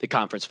then the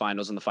conference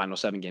finals and the final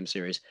 7-game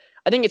series.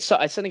 I think it's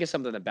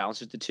something that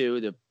balances the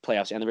two, the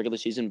playoffs and the regular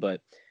season,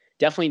 but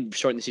definitely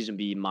shorten the season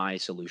be my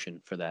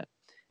solution for that.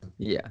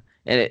 Yeah.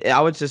 And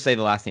I would just say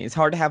the last thing, it's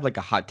hard to have like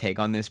a hot take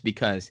on this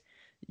because,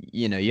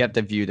 you have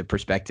to view the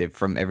perspective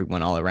from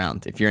everyone all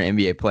around. If you're an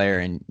NBA player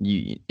and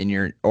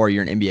you're an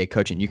NBA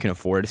coach and you can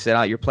afford to sit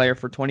out your player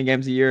for 20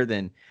 games a year,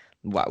 then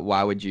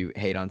why would you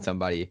hate on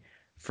somebody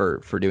for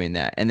doing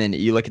that? And then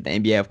you look at the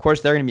NBA, of course,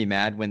 they're going to be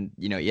mad when,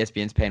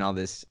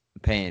 ESPN's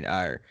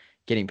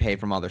getting paid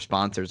from all their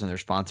sponsors and their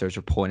sponsors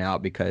are pulling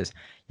out because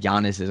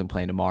Giannis isn't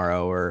playing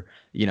tomorrow or,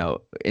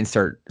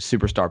 insert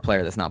superstar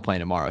player that's not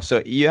playing tomorrow.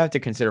 So you have to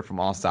consider from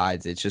all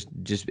sides. It's just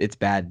it's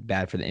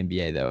bad for the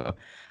NBA though.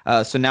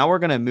 So now we're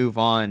going to move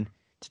on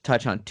to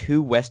touch on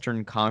 2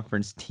 Western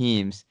Conference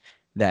teams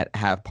that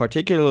have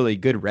particularly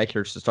good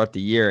records to start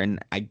the year. And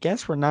I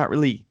guess we're not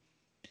really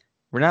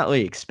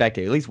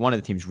expected. At least one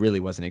of the teams really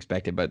wasn't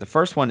expected. But the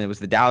first one, it was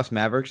the Dallas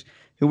Mavericks,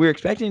 who we were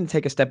expecting to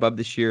take a step up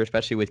this year,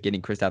 especially with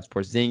getting Kristaps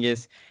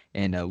Porzingis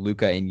and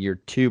Luka in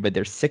year 2. But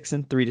they're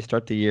 6-3 to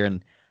start the year,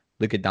 and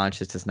Luka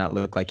Doncic does not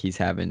look like he's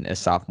having a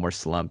sophomore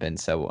slump. And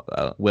so,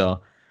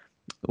 Will,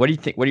 what do you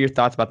think? What are your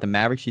thoughts about the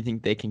Mavericks? Do you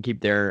think they can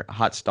keep their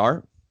hot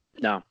start?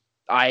 No,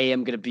 I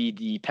am going to be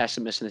the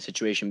pessimist in the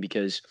situation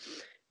because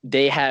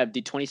they have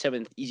the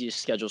 27th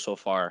easiest schedule so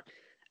far.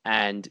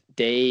 And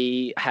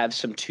they have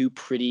some 2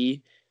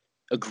 pretty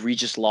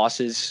egregious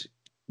losses.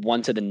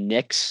 One to the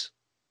Knicks.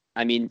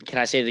 I mean, can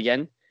I say it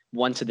again?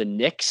 One to the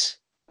Knicks.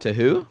 To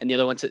who? And the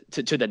other one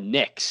to the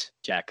Knicks,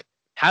 Jack.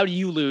 How do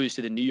you lose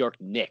to the New York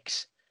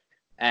Knicks?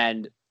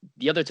 And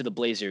the other to the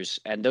Blazers.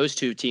 And those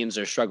 2 teams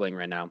are struggling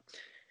right now.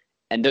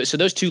 And so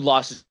those 2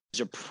 losses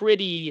are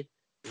pretty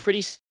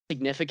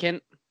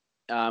significant.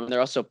 They're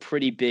also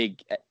pretty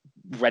big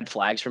red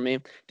flags for me.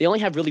 They only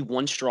have really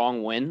one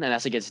strong win, and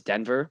that's against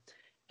Denver.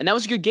 And that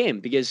was a good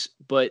game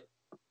but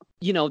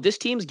this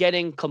team's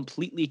getting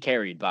completely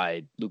carried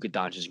by Luka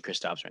Doncic and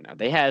Kristaps right now.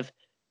 They have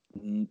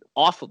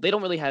awful. They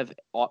don't really have.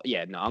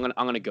 I'm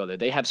gonna go there.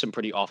 They have some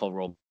pretty awful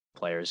role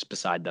players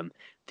beside them.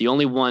 The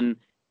only one,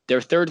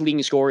 their third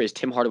leading scorer is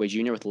Tim Hardaway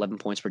Jr. with 11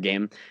 points per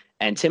game,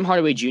 and Tim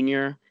Hardaway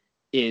Jr.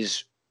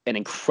 is an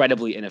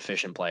incredibly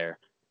inefficient player.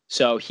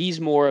 So he's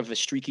more of a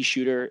streaky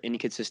shooter,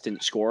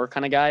 inconsistent scorer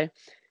kind of guy.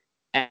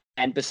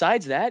 And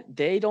besides that,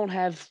 they don't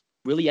have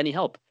really any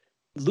help.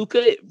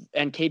 Luka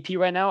and KP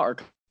right now are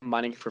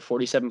combining for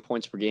 47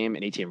 points per game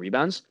and 18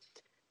 rebounds.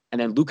 And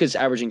then Luka's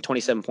averaging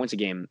 27 points a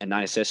game and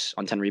 9 assists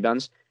on 10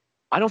 rebounds.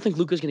 I don't think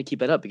Luka's going to keep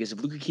that up because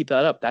if Luka keep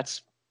that up,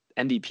 that's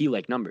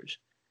MVP-like numbers.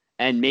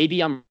 And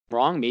maybe I'm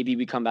wrong. Maybe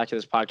we come back to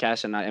this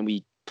podcast and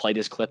we play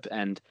this clip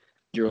and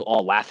you're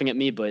all laughing at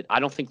me, but I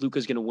don't think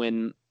Luka's going to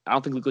win. I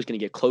don't think Luka's going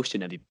to get close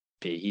to an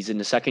MVP. He's in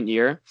the second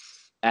year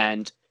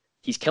and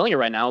he's killing it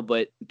right now,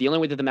 but the only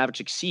way that the Mavericks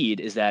succeed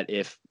is that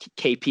if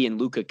KP and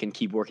Luka can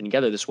keep working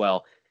together this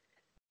well.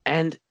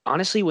 And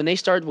honestly, when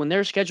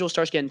their schedule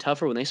starts getting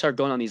tougher, when they start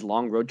going on these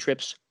long road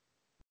trips,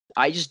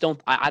 I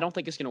don't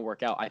think it's going to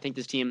work out. I think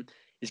this team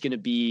is going to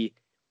be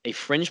a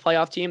fringe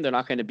playoff team. They're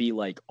not going to be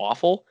like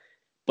awful,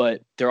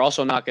 but they're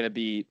also not going to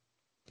be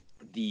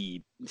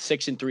the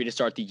 6-3 to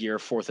start the year,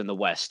 4th in the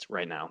West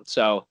right now.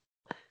 So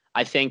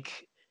I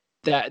think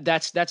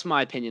that's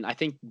my opinion. I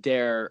think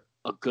they're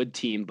a good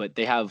team, but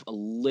they have a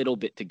little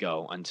bit to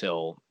go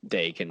until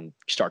they can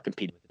start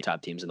competing with the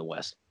top teams in the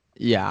West.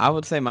 Yeah, I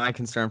would say my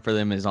concern for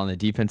them is on the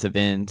defensive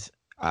end.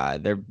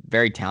 They're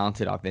very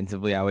talented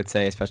offensively, I would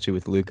say, especially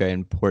with Luka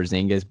and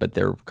Porzingis, but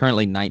they're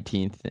currently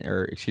 19th,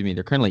 or excuse me,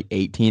 they're currently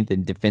 18th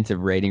in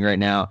defensive rating right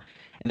now,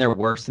 and they're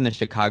worse than the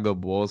Chicago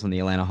Bulls and the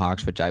Atlanta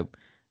Hawks,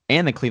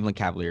 and the Cleveland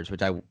Cavaliers,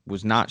 which I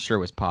was not sure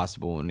was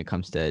possible when it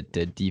comes to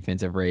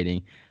defensive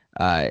rating.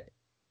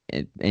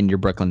 And your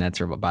Brooklyn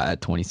Nets are about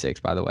at 26,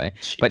 by the way.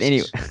 Jesus. But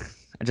anyway,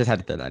 I just had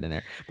to throw that in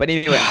there. But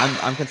anyway,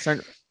 I'm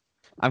concerned.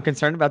 I'm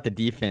concerned about the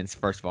defense,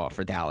 first of all,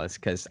 for Dallas,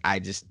 because I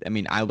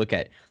look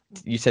at,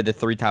 you said the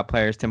three top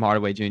players, Tim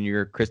Hardaway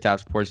Jr.,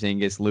 Kristaps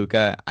Porzingis,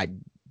 Luka.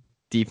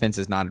 Defense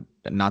is not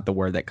the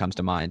word that comes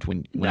to mind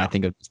when I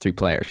think of these three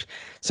players.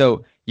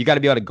 So you got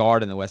to be able to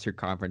guard in the Western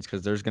Conference,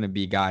 because there's going to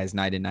be guys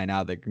night in, night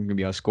out that are going to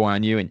be able to score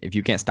on you. And if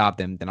you can't stop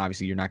them, then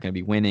obviously you're not going to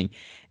be winning.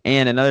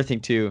 And another thing,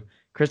 too,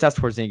 Kristaps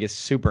Porzingis is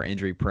super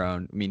injury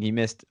prone. I mean, he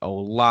missed a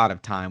lot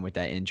of time with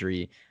that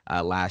injury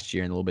last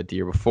year and a little bit the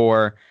year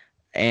before.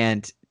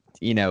 And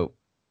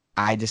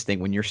I just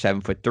think when you're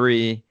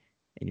 7'3"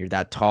 and you're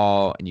that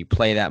tall and you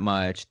play that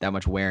much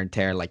wear and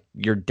tear, like,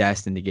 you're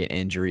destined to get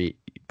injury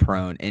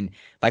prone. And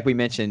like we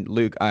mentioned,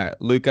 Luka,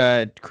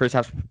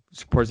 Kristaps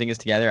Porzingis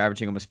together,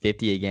 averaging almost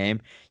 50 a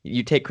game.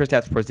 You take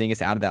Kristaps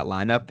Porzingis out of that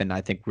lineup, and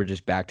I think we're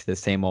just back to the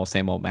same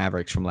old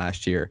Mavericks from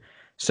last year.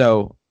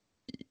 So,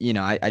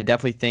 I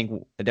definitely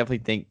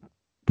think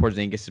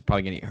Porzingis is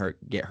probably going to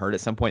get hurt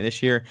at some point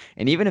this year.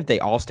 And even if they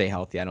all stay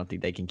healthy, I don't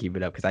think they can keep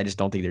it up, because I just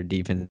don't think their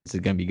defense is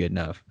going to be good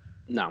enough.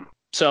 No.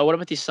 So what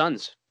about these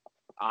Suns?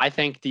 I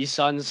think these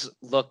Suns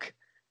look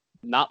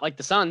not like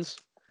the Suns.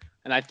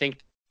 And I think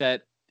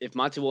that if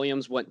Monty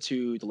Williams went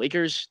to the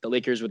Lakers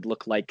would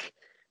look like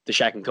the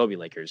Shaq and Kobe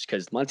Lakers,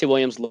 because Monty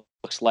Williams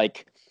looks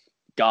like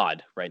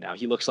God right now.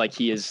 He looks like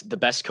he is the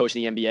best coach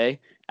in the NBA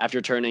after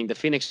turning the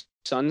Phoenix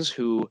Suns,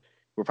 who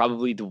were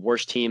probably the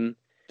worst team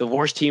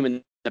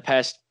in the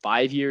past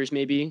 5 years,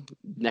 maybe,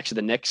 next to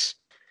the Knicks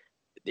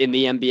in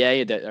the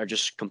NBA, that are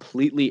just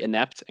completely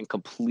inept and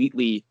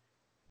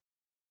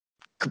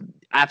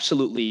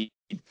absolutely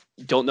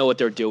don't know what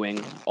they're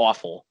doing.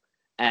 Awful.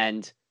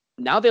 And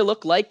now they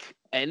look like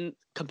a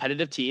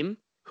competitive team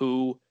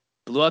who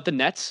blew out the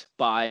Nets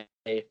by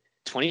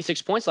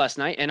 26 points last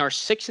night and are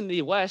 6th in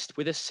the West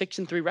with a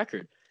 6-3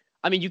 record.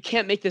 I mean, you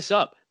can't make this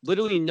up.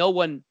 Literally no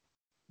one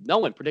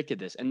predicted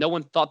this, and no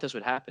one thought this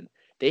would happen.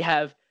 They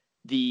have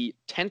the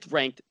 10th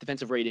ranked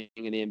defensive rating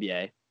in the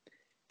NBA.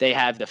 They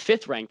have the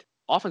 5th ranked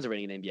offensive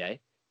rating in the NBA,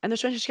 and their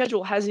strength of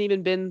schedule hasn't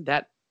even been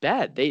that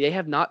bad. They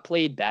have not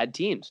played bad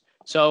teams.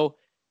 So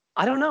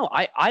I don't know.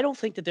 I don't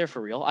think that they're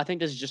for real. I think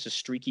this is just a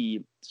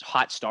streaky,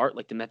 hot start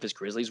like the Memphis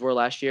Grizzlies were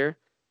last year.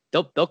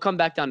 They'll come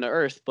back down to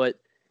earth, but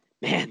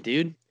man,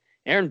 dude,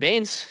 Aaron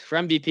Baines for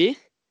MVP.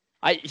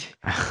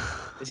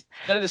 Is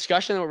that a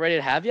discussion that we're ready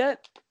to have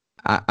yet?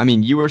 I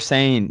mean, you were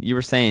saying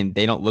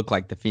they don't look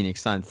like the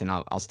Phoenix Suns, and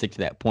I'll stick to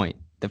that point.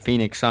 The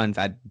Phoenix Suns,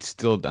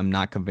 I'm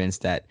not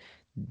convinced that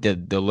the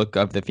look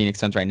of the Phoenix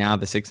Suns right now,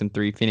 the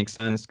 6-3 Phoenix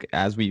Suns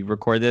as we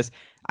record this,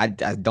 I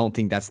don't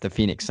think that's the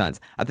Phoenix Suns.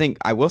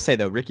 I will say,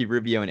 though, Ricky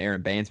Rubio and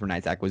Aaron Baines were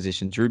nice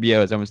acquisitions.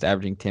 Rubio is almost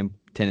averaging 10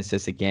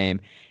 assists a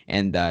game,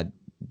 and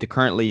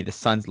currently the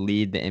Suns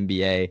lead the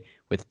NBA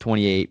with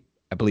 28,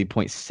 I believe,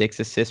 0.6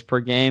 assists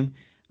per game.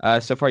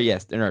 So far,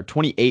 yes, there are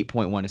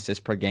 28.1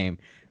 assists per game.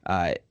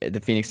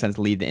 The Phoenix Suns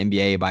lead the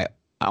NBA by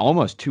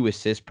almost 2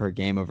 assists per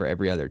game over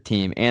every other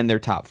team, and they're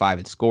top 5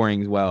 in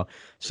scoring as well.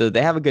 So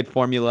they have a good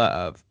formula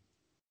of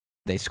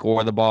they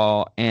score the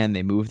ball and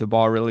they move the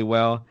ball really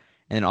well.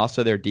 And then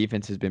also their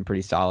defense has been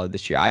pretty solid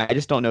this year. I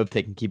just don't know if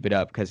they can keep it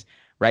up, because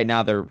right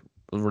now they're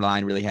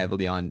relying really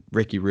heavily on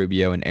Ricky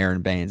Rubio and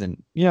Aaron Baines.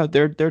 And,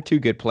 they're 2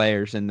 good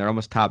players, and they're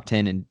almost top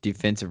 10 in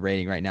defensive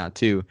rating right now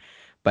too.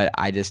 But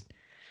I just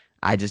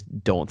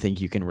don't think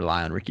you can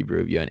rely on Ricky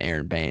Rubio and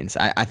Aaron Baines.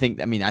 I think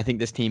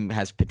this team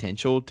has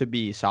potential to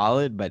be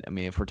solid, but I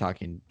mean, if we're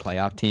talking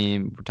playoff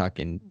team, we're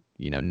talking,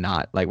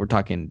 not like we're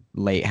talking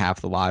late half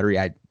the lottery.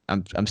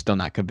 I'm still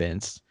not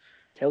convinced.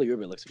 Kelly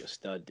Oubre looks like a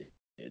stud, dude.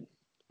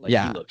 He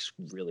looks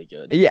really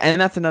good. Yeah, and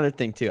that's another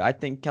thing too. I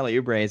think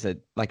Kelly Oubre is a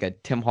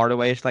Tim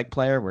Hardaway-ish like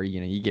player, where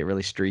you get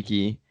really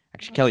streaky.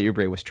 Actually, Kelly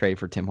Oubre was traded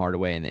for Tim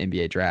Hardaway in the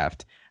NBA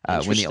draft.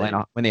 When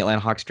the Atlanta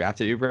Hawks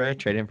drafted Oubre,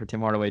 traded him for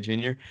Tim Hardaway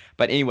Jr.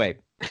 But anyway,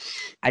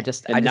 I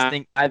just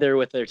think either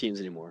with their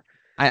teams anymore.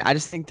 I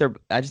just think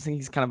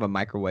he's kind of a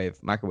microwave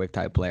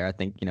type player. I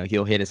think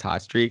he'll hit his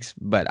hot streaks,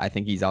 but I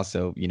think he's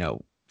also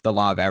the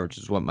law of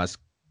averages.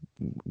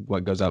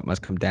 What goes up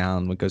must come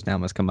down. What goes down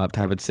must come up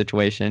type of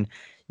situation.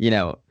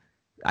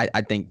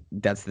 I think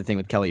that's the thing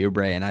with Kelly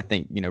Oubre, and I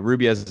think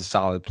Rubio's a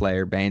solid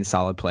player, Baines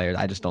solid player.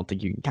 I just don't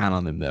think you can count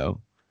on them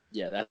though.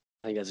 Yeah,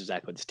 I think that's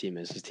exactly what this team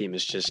is. This team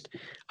is just.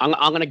 I'm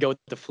gonna go with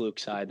the fluke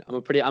side. I'm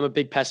a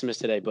big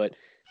pessimist today, but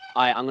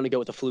I'm gonna go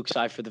with the fluke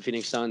side for the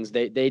Phoenix Suns.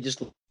 They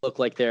just look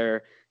like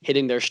they're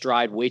hitting their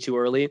stride way too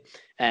early,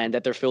 and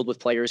that they're filled with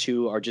players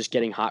who are just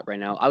getting hot right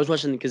now. I was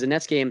watching because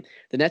the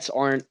Nets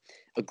aren't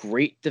a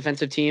great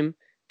defensive team.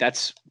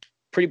 That's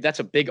That's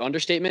a big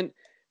understatement.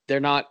 They're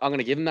not. I'm going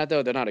to give them that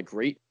though. They're not a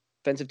great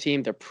defensive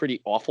team. They're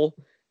pretty awful.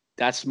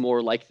 That's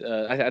more like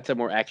that's a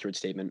more accurate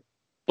statement.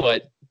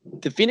 But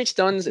the Phoenix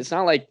Suns, it's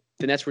not like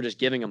the Nets were just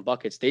giving them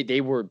buckets.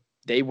 They were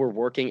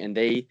working and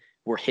they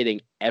were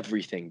hitting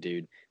everything,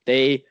 dude.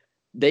 They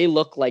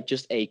look like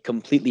just a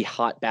completely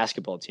hot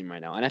basketball team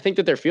right now, and I think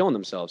that they're feeling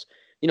themselves.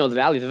 You know, the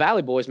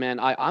Valley boys, man.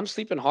 I'm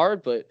sleeping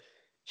hard, but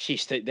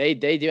sheesh,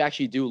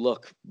 they do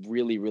look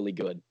really, really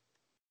good.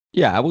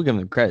 Yeah, I will give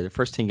them credit. The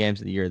first 10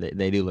 games of the year,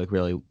 they do look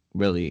really,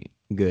 really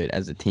good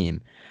as a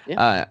team.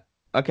 Yeah.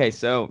 Okay,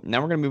 so now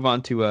we're going to move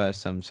on to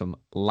some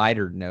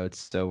lighter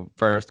notes. So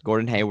first,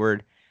 Gordon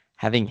Hayward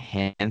having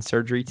hand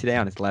surgery today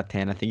on his left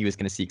hand. I think he was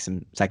going to seek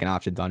some second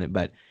options on it,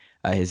 but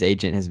his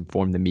agent has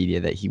informed the media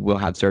that he will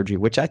have surgery,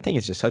 which I think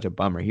is just such a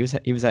bummer. He was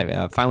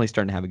finally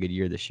starting to have a good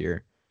year this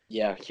year.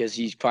 Yeah, because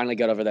he finally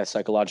got over that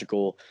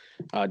psychological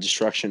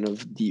destruction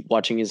of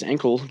watching his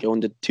ankle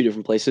going to two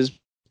different places.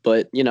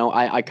 But you know,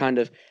 I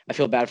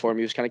feel bad for him.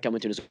 He was kind of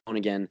coming to his own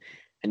again,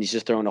 and he's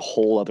just throwing a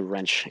whole other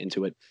wrench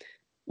into it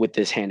with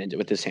this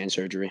hand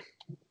surgery.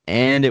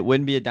 And it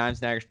wouldn't be a Dimes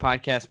and Daggers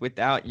podcast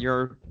without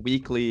your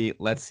weekly.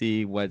 Let's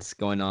see what's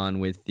going on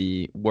with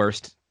the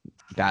worst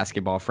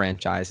basketball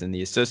franchise in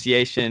the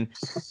association,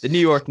 the New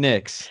York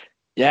Knicks.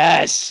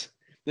 Yes,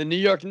 the New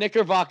York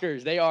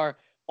Knickerbockers. They are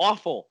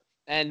awful.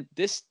 And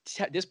this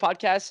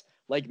podcast,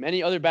 like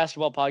many other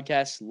basketball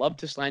podcasts, love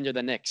to slander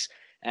the Knicks.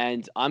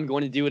 And I'm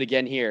going to do it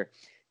again here.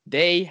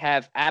 They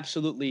have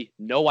absolutely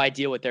no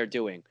idea what they're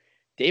doing.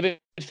 David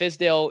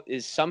Fizdale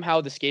is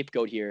somehow the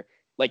scapegoat here.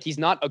 Like, he's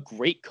not a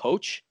great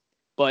coach,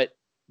 but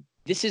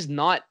this is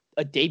not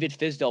a David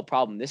Fizdale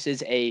problem. This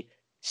is a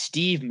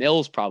Steve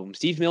Mills problem.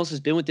 Steve Mills has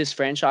been with this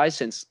franchise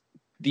since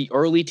the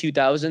early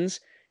 2000s.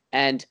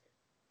 And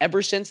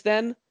ever since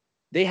then,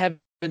 they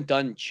haven't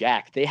done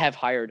jack. They have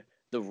hired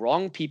the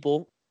wrong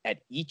people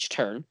at each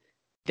turn.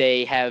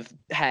 They have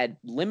had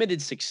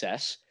limited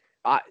success.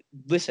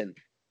 Listen,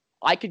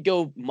 I could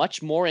go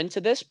much more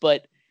into this,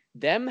 but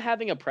them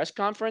having a press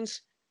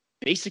conference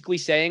basically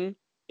saying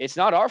it's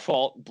not our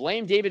fault,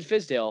 blame David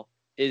Fizdale,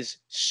 is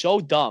so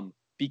dumb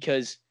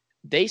because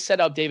they set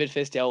up David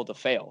Fizdale to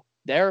fail.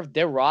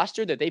 Their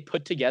roster that they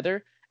put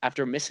together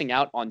after missing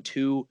out on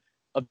two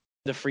of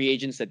the free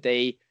agents that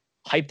they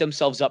hyped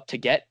themselves up to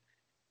get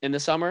in the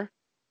summer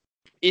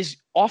is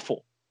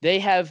awful. They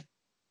have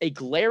a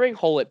glaring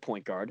hole at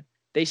point guard.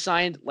 They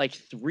signed like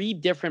 3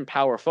 different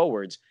power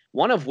forwards,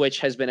 one of which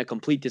has been a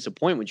complete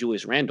disappointment,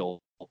 Julius Randle.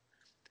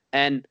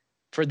 And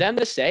for them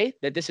to say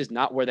that this is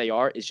not where they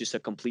are is just a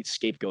complete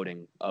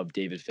scapegoating of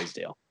David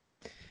Fizdale.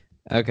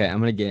 Okay, I'm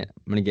gonna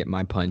get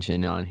my punch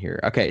in on here.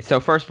 Okay, so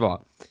first of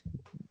all,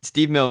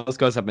 Steve Mills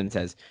goes up and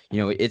says, you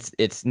know,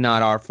 it's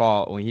not our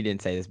fault. Well, he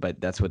didn't say this, but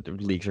that's what the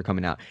leaks are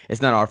coming out.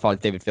 It's not our fault.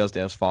 It's David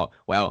Fizdale's fault.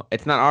 Well,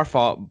 it's not our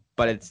fault,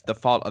 but it's the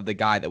fault of the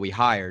guy that we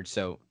hired.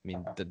 So, I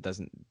mean,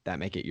 doesn't that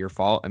make it your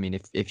fault? I mean,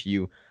 if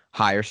you're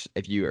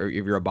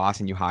a boss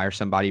and you hire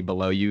somebody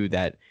below you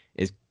that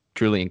is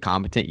truly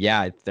incompetent,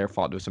 yeah, it's their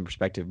fault to some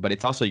perspective, but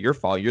it's also your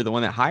fault. You're the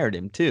one that hired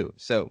him too.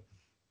 So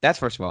that's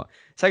first of all.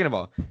 Second of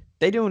all,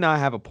 they do not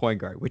have a point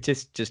guard, which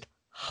is just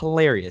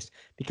hilarious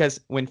because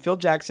when Phil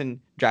Jackson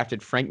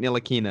drafted Frank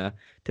Ntilikina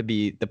to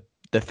be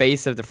the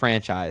face of the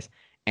franchise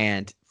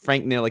and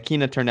Frank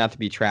Ntilikina turned out to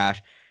be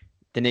trash,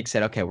 the Knicks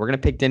said, okay, we're going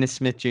to pick Dennis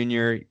Smith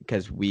Jr.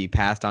 because we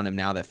passed on him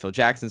now that Phil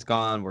Jackson's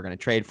gone. We're going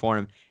to trade for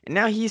him. And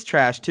now he's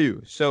trash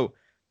too. So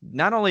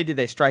not only did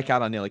they strike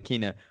out on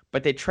Ntilikina,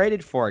 but they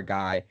traded for a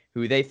guy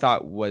who they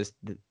thought was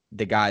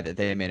the guy that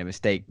they made a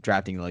mistake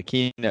drafting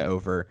Ntilikina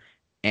over,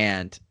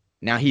 and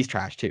now he's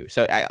trash too.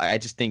 So I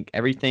just think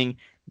everything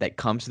that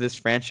comes to this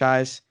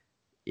franchise,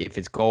 if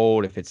it's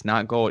gold, if it's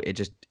not gold,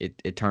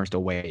 it turns to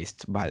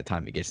waste by the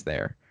time it gets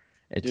there.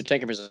 You're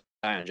taking for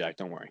Zion, Jack.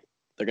 Don't worry.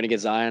 They're going to get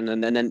Zion,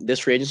 and then this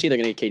free agency, they're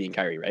going to get KD and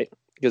Kyrie, right?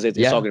 Because it's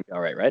all going to be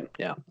all right, right?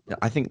 Yeah.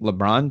 I think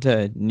LeBron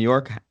to New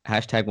York,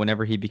 hashtag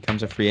whenever he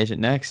becomes a free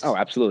agent next. Oh,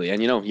 absolutely.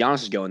 And, you know,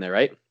 Giannis is going there,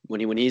 right?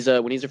 When he's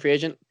a free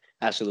agent?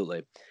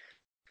 Absolutely.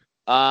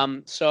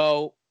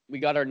 So we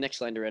got our Knicks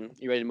slander in.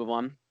 You ready to move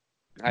on?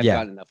 I've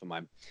got enough of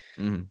mine.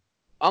 Mm-hmm.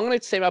 I'm going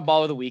to say my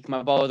ball of the week.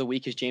 My ball of the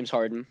week is James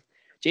Harden.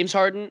 James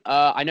Harden,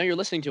 I know you're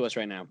listening to us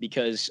right now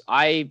because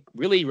I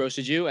really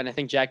roasted you, and I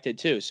think Jack did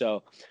too.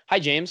 So, hi,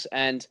 James.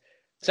 And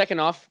second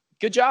off,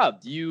 good job.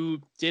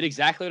 You did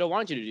exactly what I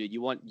wanted you to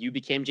do. You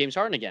became James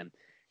Harden again.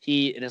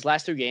 He, in his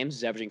last 3 games,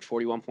 is averaging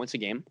 41 points a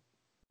game,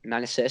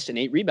 9 assists, and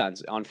 8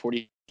 rebounds on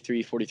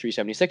 43,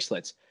 76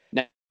 splits.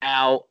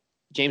 Now,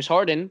 James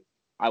Harden,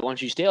 I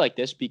want you to stay like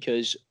this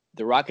because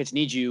the Rockets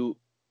need you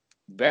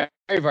very,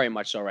 very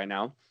much so right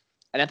now.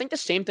 And I think the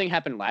same thing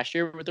happened last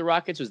year with the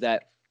Rockets was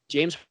that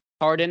James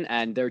Harden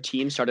and their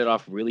team started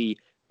off really,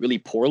 really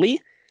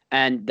poorly.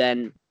 And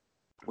then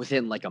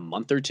within like a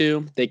month or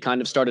two, they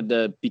kind of started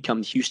to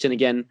become Houston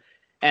again.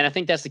 And I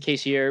think that's the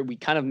case here. We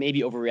kind of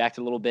maybe overreacted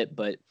a little bit,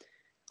 but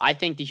I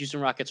think the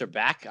Houston Rockets are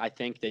back. I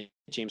think that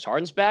James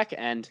Harden's back.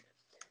 And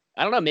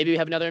I don't know, maybe we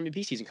have another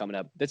MVP season coming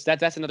up.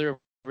 That's another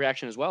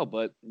reaction as well.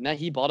 But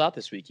he balled out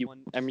this week. He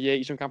won NBA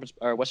Eastern Conference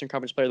or Western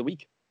Conference Player of the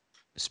Week.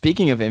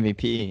 Speaking of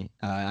MVP,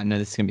 I know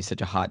this is gonna be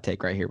such a hot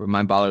take right here, but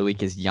my baller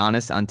week is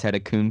Giannis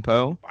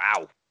Antetokounmpo.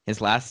 Wow,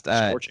 His last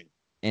scorching.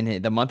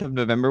 in the month of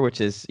November,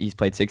 which is he's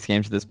played 6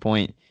 games at this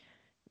point.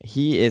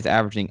 He is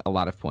averaging a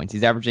lot of points.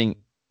 He's averaging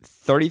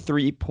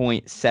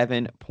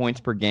 33.7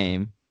 points per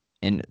game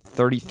in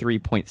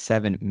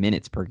 33.7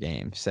 minutes per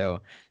game.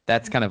 So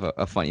that's kind of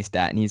a funny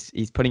stat. And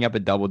he's putting up a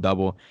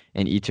double-double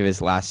in each of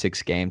his last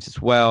 6 games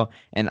as well.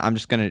 And I'm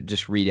just going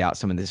to read out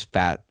some of this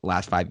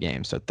last 5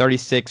 games. So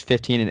 36,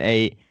 15, and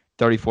 8,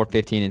 34,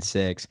 15, and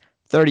 6,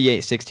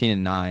 38, 16,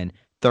 and 9,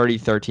 30,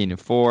 13, and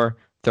 4,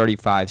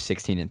 35,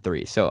 16, and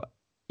 3. So,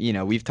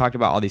 we've talked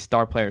about all these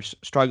star players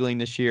struggling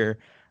this year,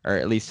 or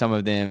at least some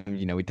of them.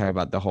 We talked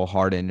about the whole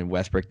Harden and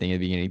Westbrook thing at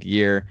the beginning of the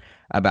year,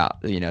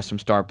 about some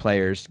star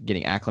players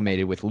getting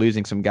acclimated with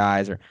losing some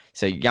guys.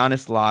 So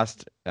Giannis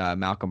lost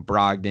Malcolm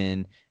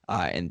Brogdon,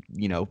 and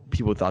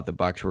people thought the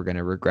Bucks were going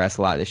to regress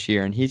a lot this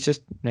year, and he's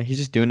just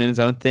doing his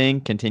own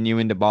thing,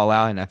 continuing to ball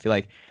out. And I feel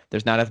like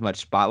there's not as much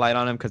spotlight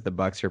on him because the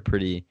Bucks are a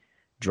pretty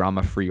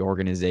drama-free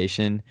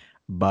organization.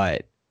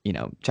 But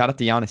shout out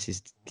to Giannis.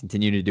 He's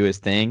continuing to do his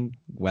thing,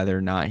 whether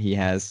or not he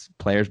has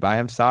players by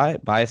his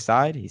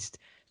side. He's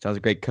still has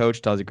a great coach,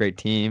 still has a great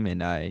team,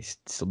 and he's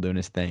still doing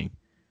his thing.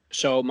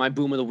 So my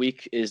boom of the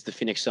week is the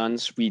Phoenix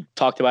Suns. We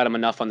talked about them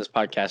enough on this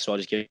podcast, so I'll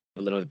just give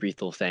a little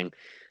brief little thing.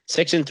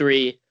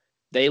 6-3,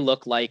 they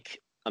look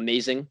like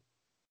amazing.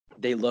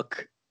 They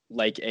look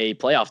like a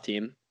playoff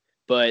team,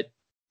 but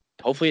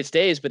hopefully it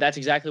stays. But that's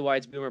exactly why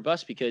it's boom or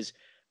bust, because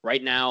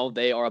right now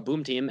they are a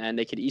boom team and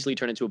they could easily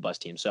turn into a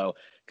bust team. So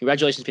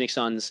congratulations, Phoenix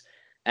Suns.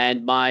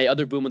 And my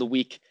other boom of the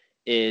week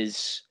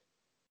is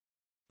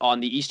on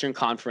the Eastern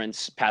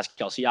Conference,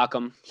 Pascal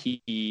Siakam.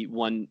 He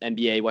won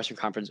NBA Western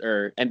Conference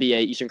or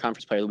NBA Eastern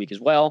Conference Player of the Week as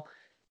well,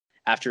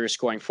 after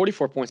scoring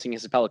 44 points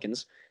against the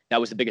Pelicans. That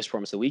was the biggest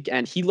performance of the week,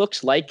 and he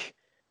looks like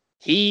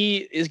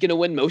he is going to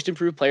win Most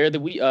Improved Player of the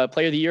Week,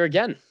 Player of the Year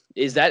again.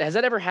 Has that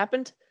ever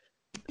happened?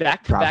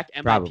 Back-to-back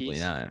MIPs? Probably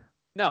not.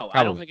 No, probably.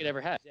 I don't think it ever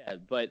has. Yeah,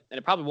 and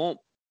it probably won't,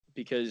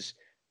 because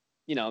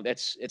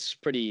it's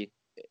pretty.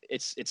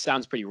 It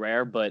sounds pretty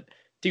rare, but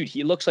dude,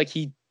 he looks like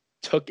he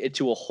took it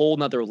to a whole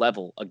nother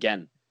level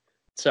again.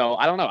 So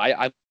I don't know.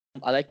 I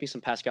like me some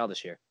Pascal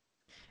this year.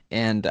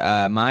 And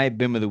my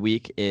boom of the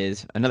week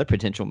is another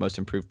potential Most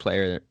Improved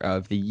Player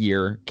of the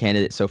Year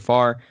candidate so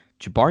far,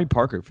 Jabari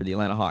Parker for the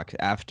Atlanta Hawks.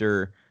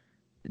 After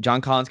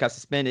John Collins got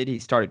suspended, he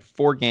started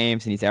 4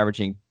 games, and he's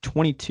averaging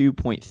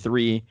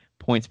 22.3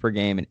 points per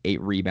game and 8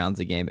 rebounds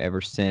a game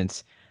ever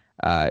since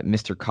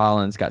Mr.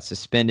 Collins got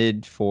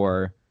suspended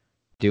for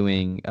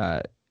doing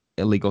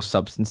illegal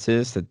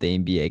substances that the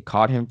NBA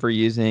caught him for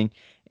using.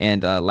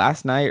 And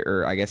last night,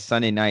 or I guess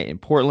Sunday night in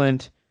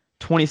Portland,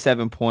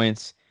 27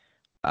 points.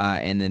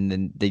 And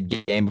then the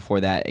game before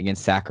that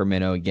against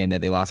Sacramento, a game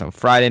that they lost on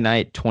Friday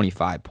night,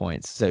 25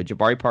 points. So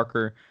Jabari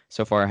Parker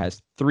so far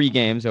has 3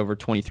 games over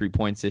 23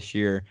 points this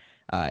year.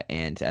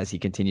 And as he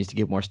continues to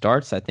get more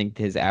starts, I think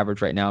his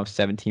average right now of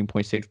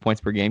 17.6 points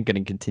per game going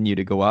to continue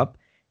to go up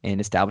and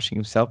establishing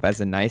himself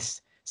as a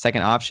nice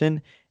second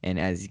option. And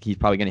as he's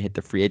probably going to hit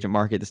the free agent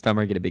market this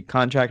summer, get a big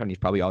contract, and he's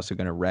probably also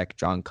going to wreck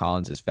John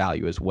Collins'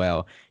 value as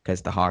well,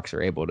 because the Hawks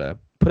are able to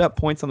put up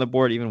points on the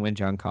board even when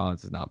John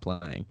Collins is not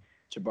playing.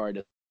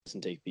 Jabari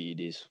doesn't take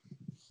PEDs.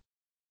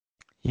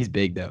 He's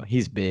big, though.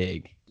 He's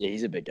big. Yeah,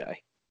 he's a big guy.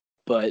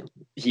 But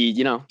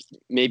he,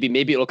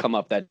 maybe it'll come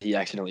up that he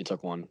accidentally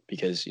took one,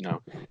 because,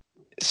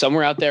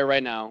 somewhere out there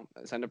right now,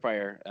 send a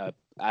prayer,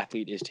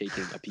 athlete is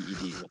taking a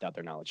PED without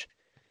their knowledge.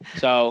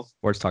 So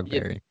Sports Talk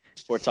Barry.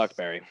 Sports Talk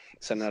Barry.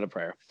 Send out a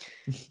prayer.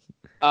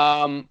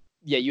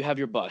 You have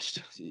your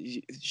bust.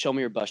 Show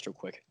me your bust real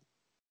quick.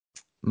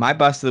 My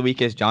bust of the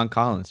week is John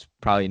Collins.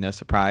 Probably no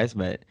surprise,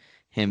 but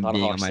him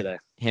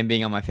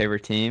being on my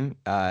favorite team,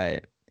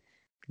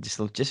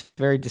 just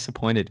very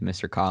disappointed,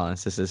 Mr.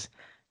 Collins. This is,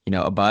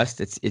 a bust.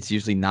 It's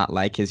usually not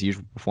like his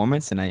usual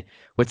performance, and I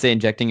would say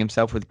injecting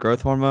himself with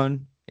growth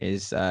hormone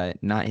is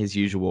not his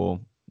usual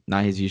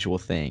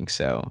thing.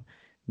 So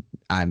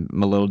I'm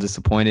a little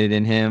disappointed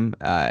in him,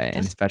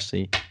 and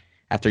especially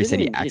after he said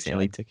he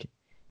accidentally took it.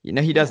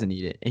 He doesn't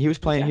need it. And he was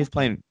playing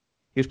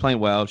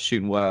well,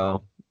 shooting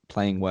well,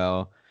 playing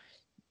well.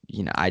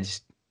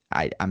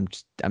 I'm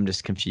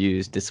just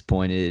confused,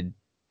 disappointed,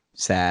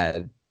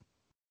 sad.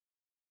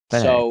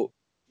 But so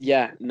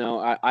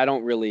I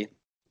don't really.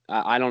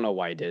 I don't know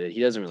why he did it.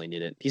 He doesn't really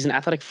need it. He's an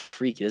athletic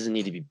freak. He doesn't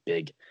need to be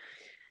big.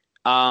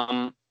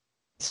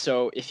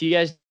 So if you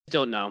guys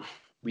don't know,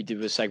 we do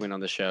a segment on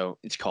the show.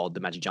 It's called the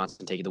Magic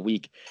Johnson Take of the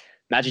Week.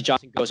 Magic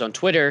Johnson goes on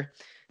Twitter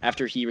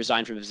after he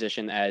resigned from his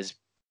position as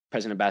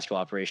president of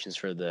basketball operations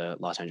for the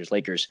Los Angeles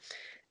Lakers.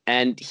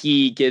 And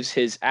he gives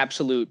his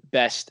absolute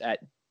best at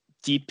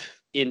deep,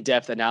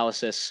 in-depth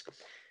analysis.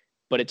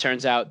 But it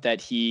turns out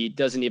that he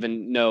doesn't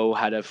even know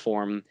how to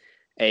form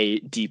a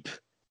deep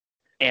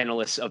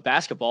analysis of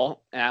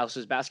basketball.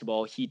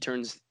 He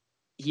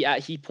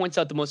points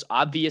out the most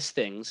obvious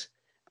things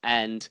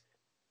and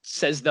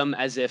says them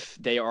as if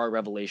they are a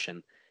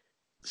revelation.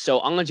 So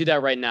I'm going to do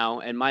that right now.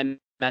 And my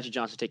Magic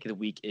Johnson take of the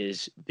week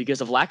is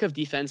because of lack of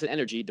defense and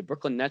energy, the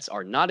Brooklyn Nets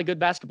are not a good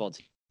basketball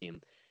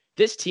team.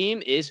 This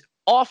team is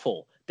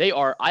awful. They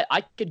are.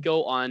 I could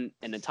go on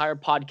an entire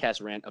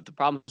podcast rant of the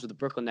problems with the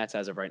Brooklyn Nets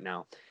as of right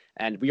now.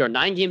 And we are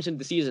 9 games into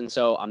the season,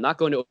 so I'm not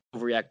going to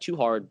overreact too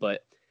hard,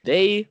 but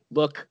they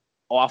look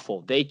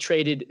awful. They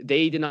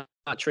did not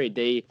trade.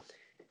 They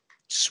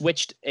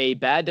switched a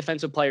bad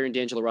defensive player in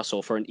D'Angelo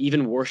Russell for an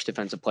even worse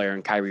defensive player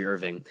in Kyrie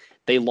Irving.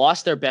 They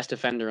lost their best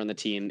defender on the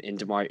team in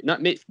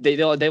they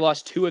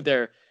lost 2 of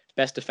their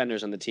best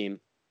defenders on the team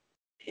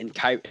in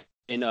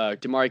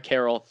DeMar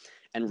Carroll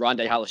and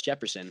Rondé Hollis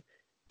Jefferson,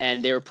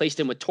 and they replaced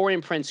him with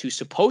Taurean Prince, who's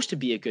supposed to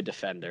be a good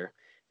defender.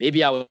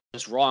 Maybe I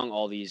was wrong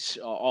all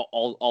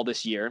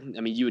this year.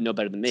 I mean, you would know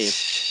better than me.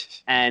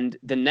 And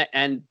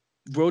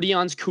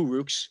Rodion's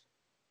Kurucs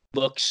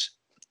looks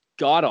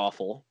god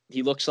awful.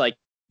 He looks like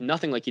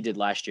nothing like he did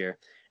last year.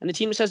 And the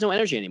team just has no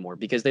energy anymore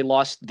because they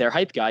lost their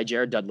hype guy,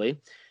 Jared Dudley.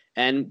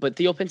 But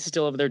Theo Pince is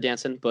still over there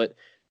dancing. But,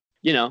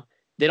 they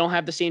don't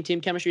have the same team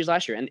chemistry as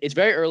last year. And it's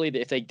very early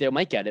if they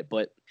might get it.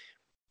 But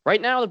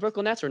right now, the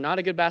Brooklyn Nets are not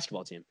a good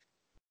basketball team.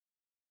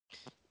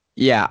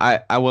 Yeah,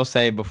 I will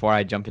say before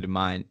I jump into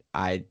mine,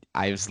 I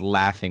was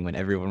laughing when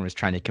everyone was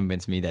trying to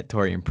convince me that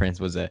Taurean Prince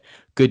was a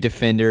good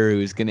defender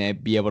who's going to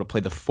be able to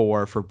play the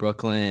 4 for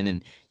Brooklyn,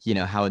 and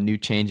how a new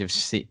change of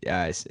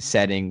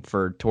setting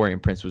for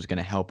Taurean Prince was going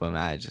to help him.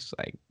 I just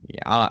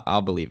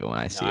I'll believe it when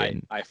I see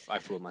it. I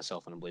fooled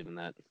myself when I'm believing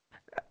that.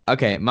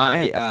 Okay,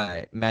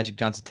 my Magic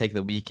Johnson take of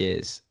the week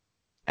is,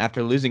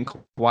 after losing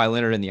Kawhi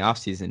Leonard in the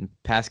offseason,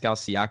 Pascal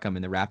Siakam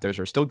and the Raptors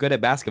are still good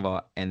at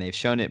basketball, and they've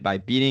shown it by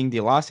beating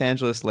the Los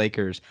Angeles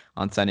Lakers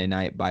on Sunday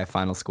night by a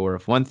final score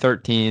of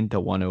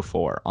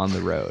 113-104 on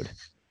the road.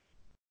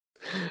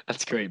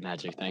 That's great,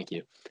 Magic. Thank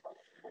you.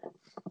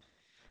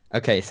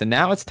 Okay, so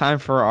now it's time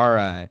for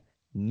our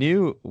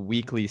new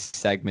weekly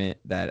segment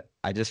that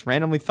I just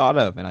randomly thought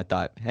of, and I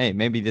thought, hey,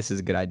 maybe this is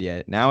a good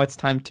idea. Now it's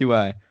time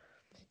to,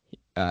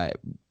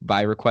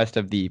 by request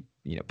of the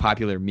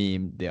popular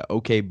meme, the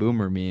OK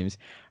Boomer memes,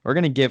 we're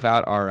going to give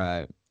out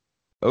our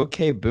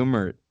OK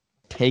Boomer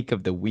take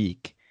of the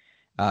week.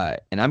 And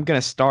I'm going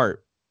to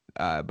start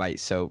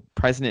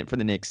President for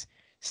the Knicks,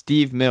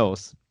 Steve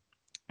Mills,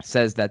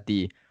 says that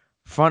the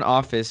front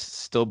office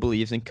still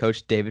believes in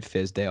Coach David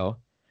Fizdale,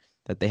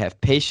 that they have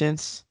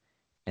patience,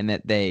 and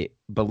that they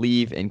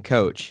believe in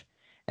Coach.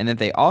 And that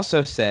they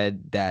also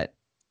said that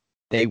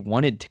they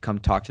wanted to come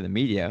talk to the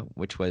media,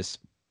 which was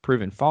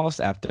proven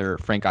false after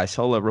Frank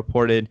Isola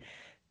reported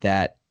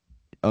that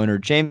owner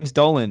James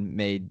Dolan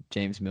made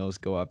James Mills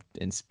go up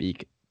and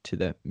speak to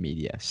the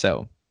media.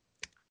 So,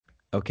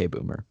 okay,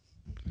 Boomer.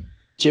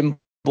 Jim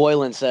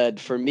Boylan said,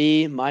 for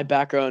me, my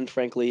background,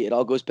 frankly, it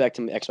all goes back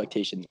to my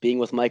expectations. Being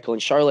with Michael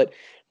and Charlotte,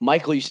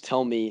 Michael used to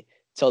tell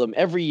them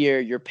every year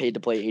you're paid to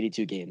play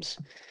 82 games.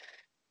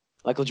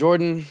 Michael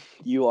Jordan,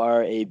 you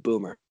are a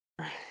boomer.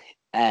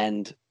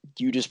 And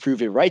you just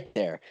proved it right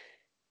there.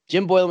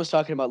 Jim Boylan was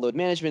talking about load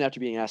management after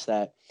being asked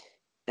that.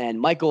 And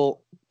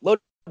Michael, load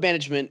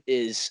management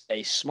is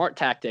a smart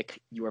tactic.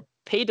 You are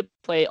paid to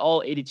play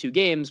all 82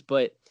 games,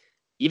 but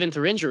even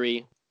through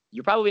injury,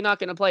 you're probably not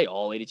going to play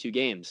all 82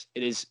 games.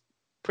 It is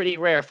pretty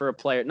rare for a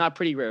player, not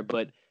pretty rare,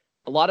 but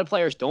a lot of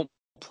players don't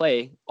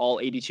play all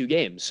 82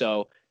 games.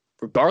 So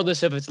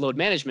regardless if it's load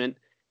management,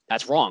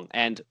 that's wrong.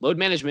 And load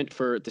management,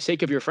 for the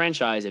sake of your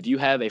franchise, if you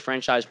have a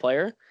franchise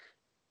player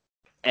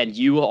and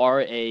you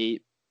are a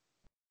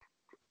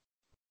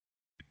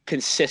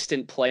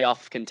consistent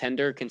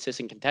contender,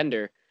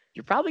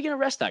 you're probably going to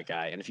rest that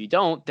guy. And if you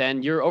don't,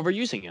 then you're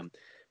overusing him.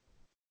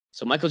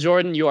 So Michael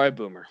Jordan, you are a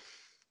boomer.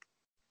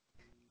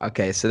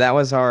 Okay, so that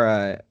was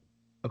our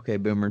Okay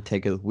Boomer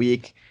take of the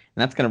week.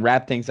 And that's going to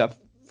wrap things up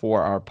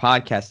for our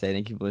podcast today.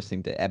 Thank you for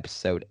listening to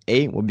episode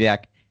 8. We'll be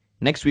back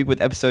next week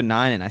with episode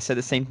 9. And I said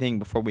the same thing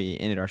before we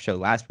ended our show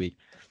last week.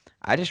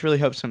 I just really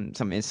hope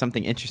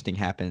something interesting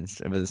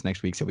happens over this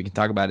next week so we can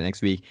talk about it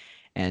next week.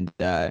 And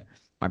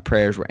my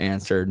prayers were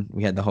answered.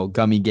 We had the whole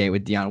gummy gate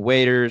with Deion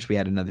Waiters. We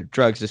had another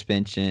drug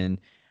suspension.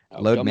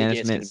 Load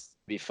management. It's going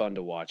to be fun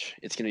to watch.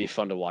 It's going to be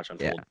fun to watch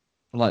unfold. Yeah.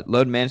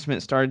 Load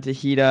management started to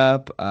heat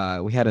up.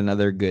 We had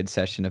another good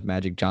session of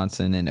Magic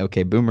Johnson and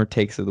OK Boomer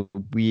takes of the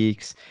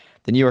weeks.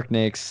 The New York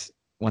Knicks,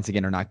 once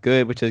again, are not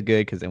good, which is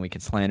good because then we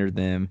can slander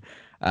them.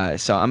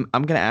 So I'm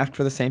going to ask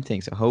for the same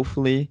thing. So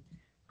hopefully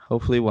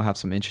we'll have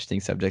some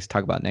interesting subjects to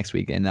talk about next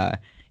week. And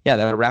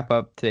that'll wrap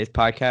up today's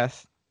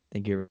podcast.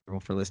 Thank you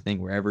everyone for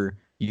listening wherever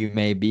you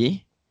may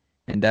be.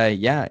 And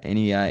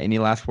any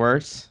last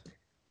words?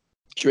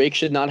 Drake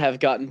should not have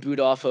gotten booed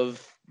off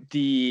of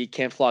the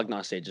Camp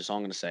Flogna stage. That's all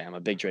I'm going to say. I'm a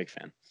big Drake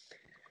fan.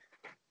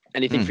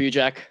 Anything for you,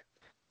 Jack?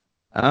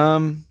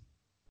 The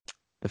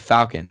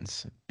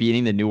Falcons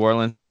beating the New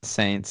Orleans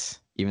Saints,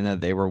 even though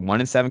they were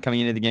 1-7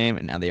 coming into the game,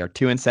 and now they are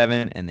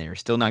 2-7, and they are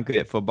still not good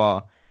at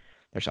football.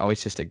 There's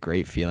always just a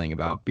great feeling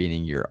about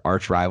beating your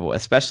arch rival,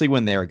 especially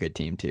when they're a good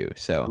team too.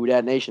 So, Who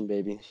Dat Nation,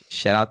 baby.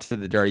 Shout out to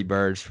the Dirty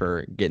Birds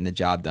for getting the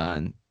job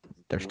done.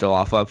 They're still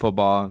off of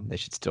football. They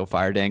should still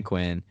fire Dan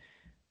Quinn.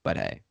 But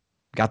hey,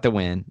 got the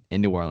win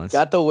in New Orleans.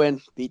 Got the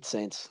win. Beat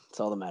Saints. That's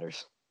all that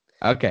matters.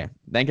 Okay.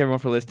 Thank everyone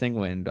for listening,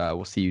 and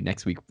we'll see you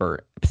next week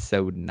for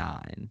episode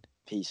 9.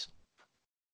 Peace.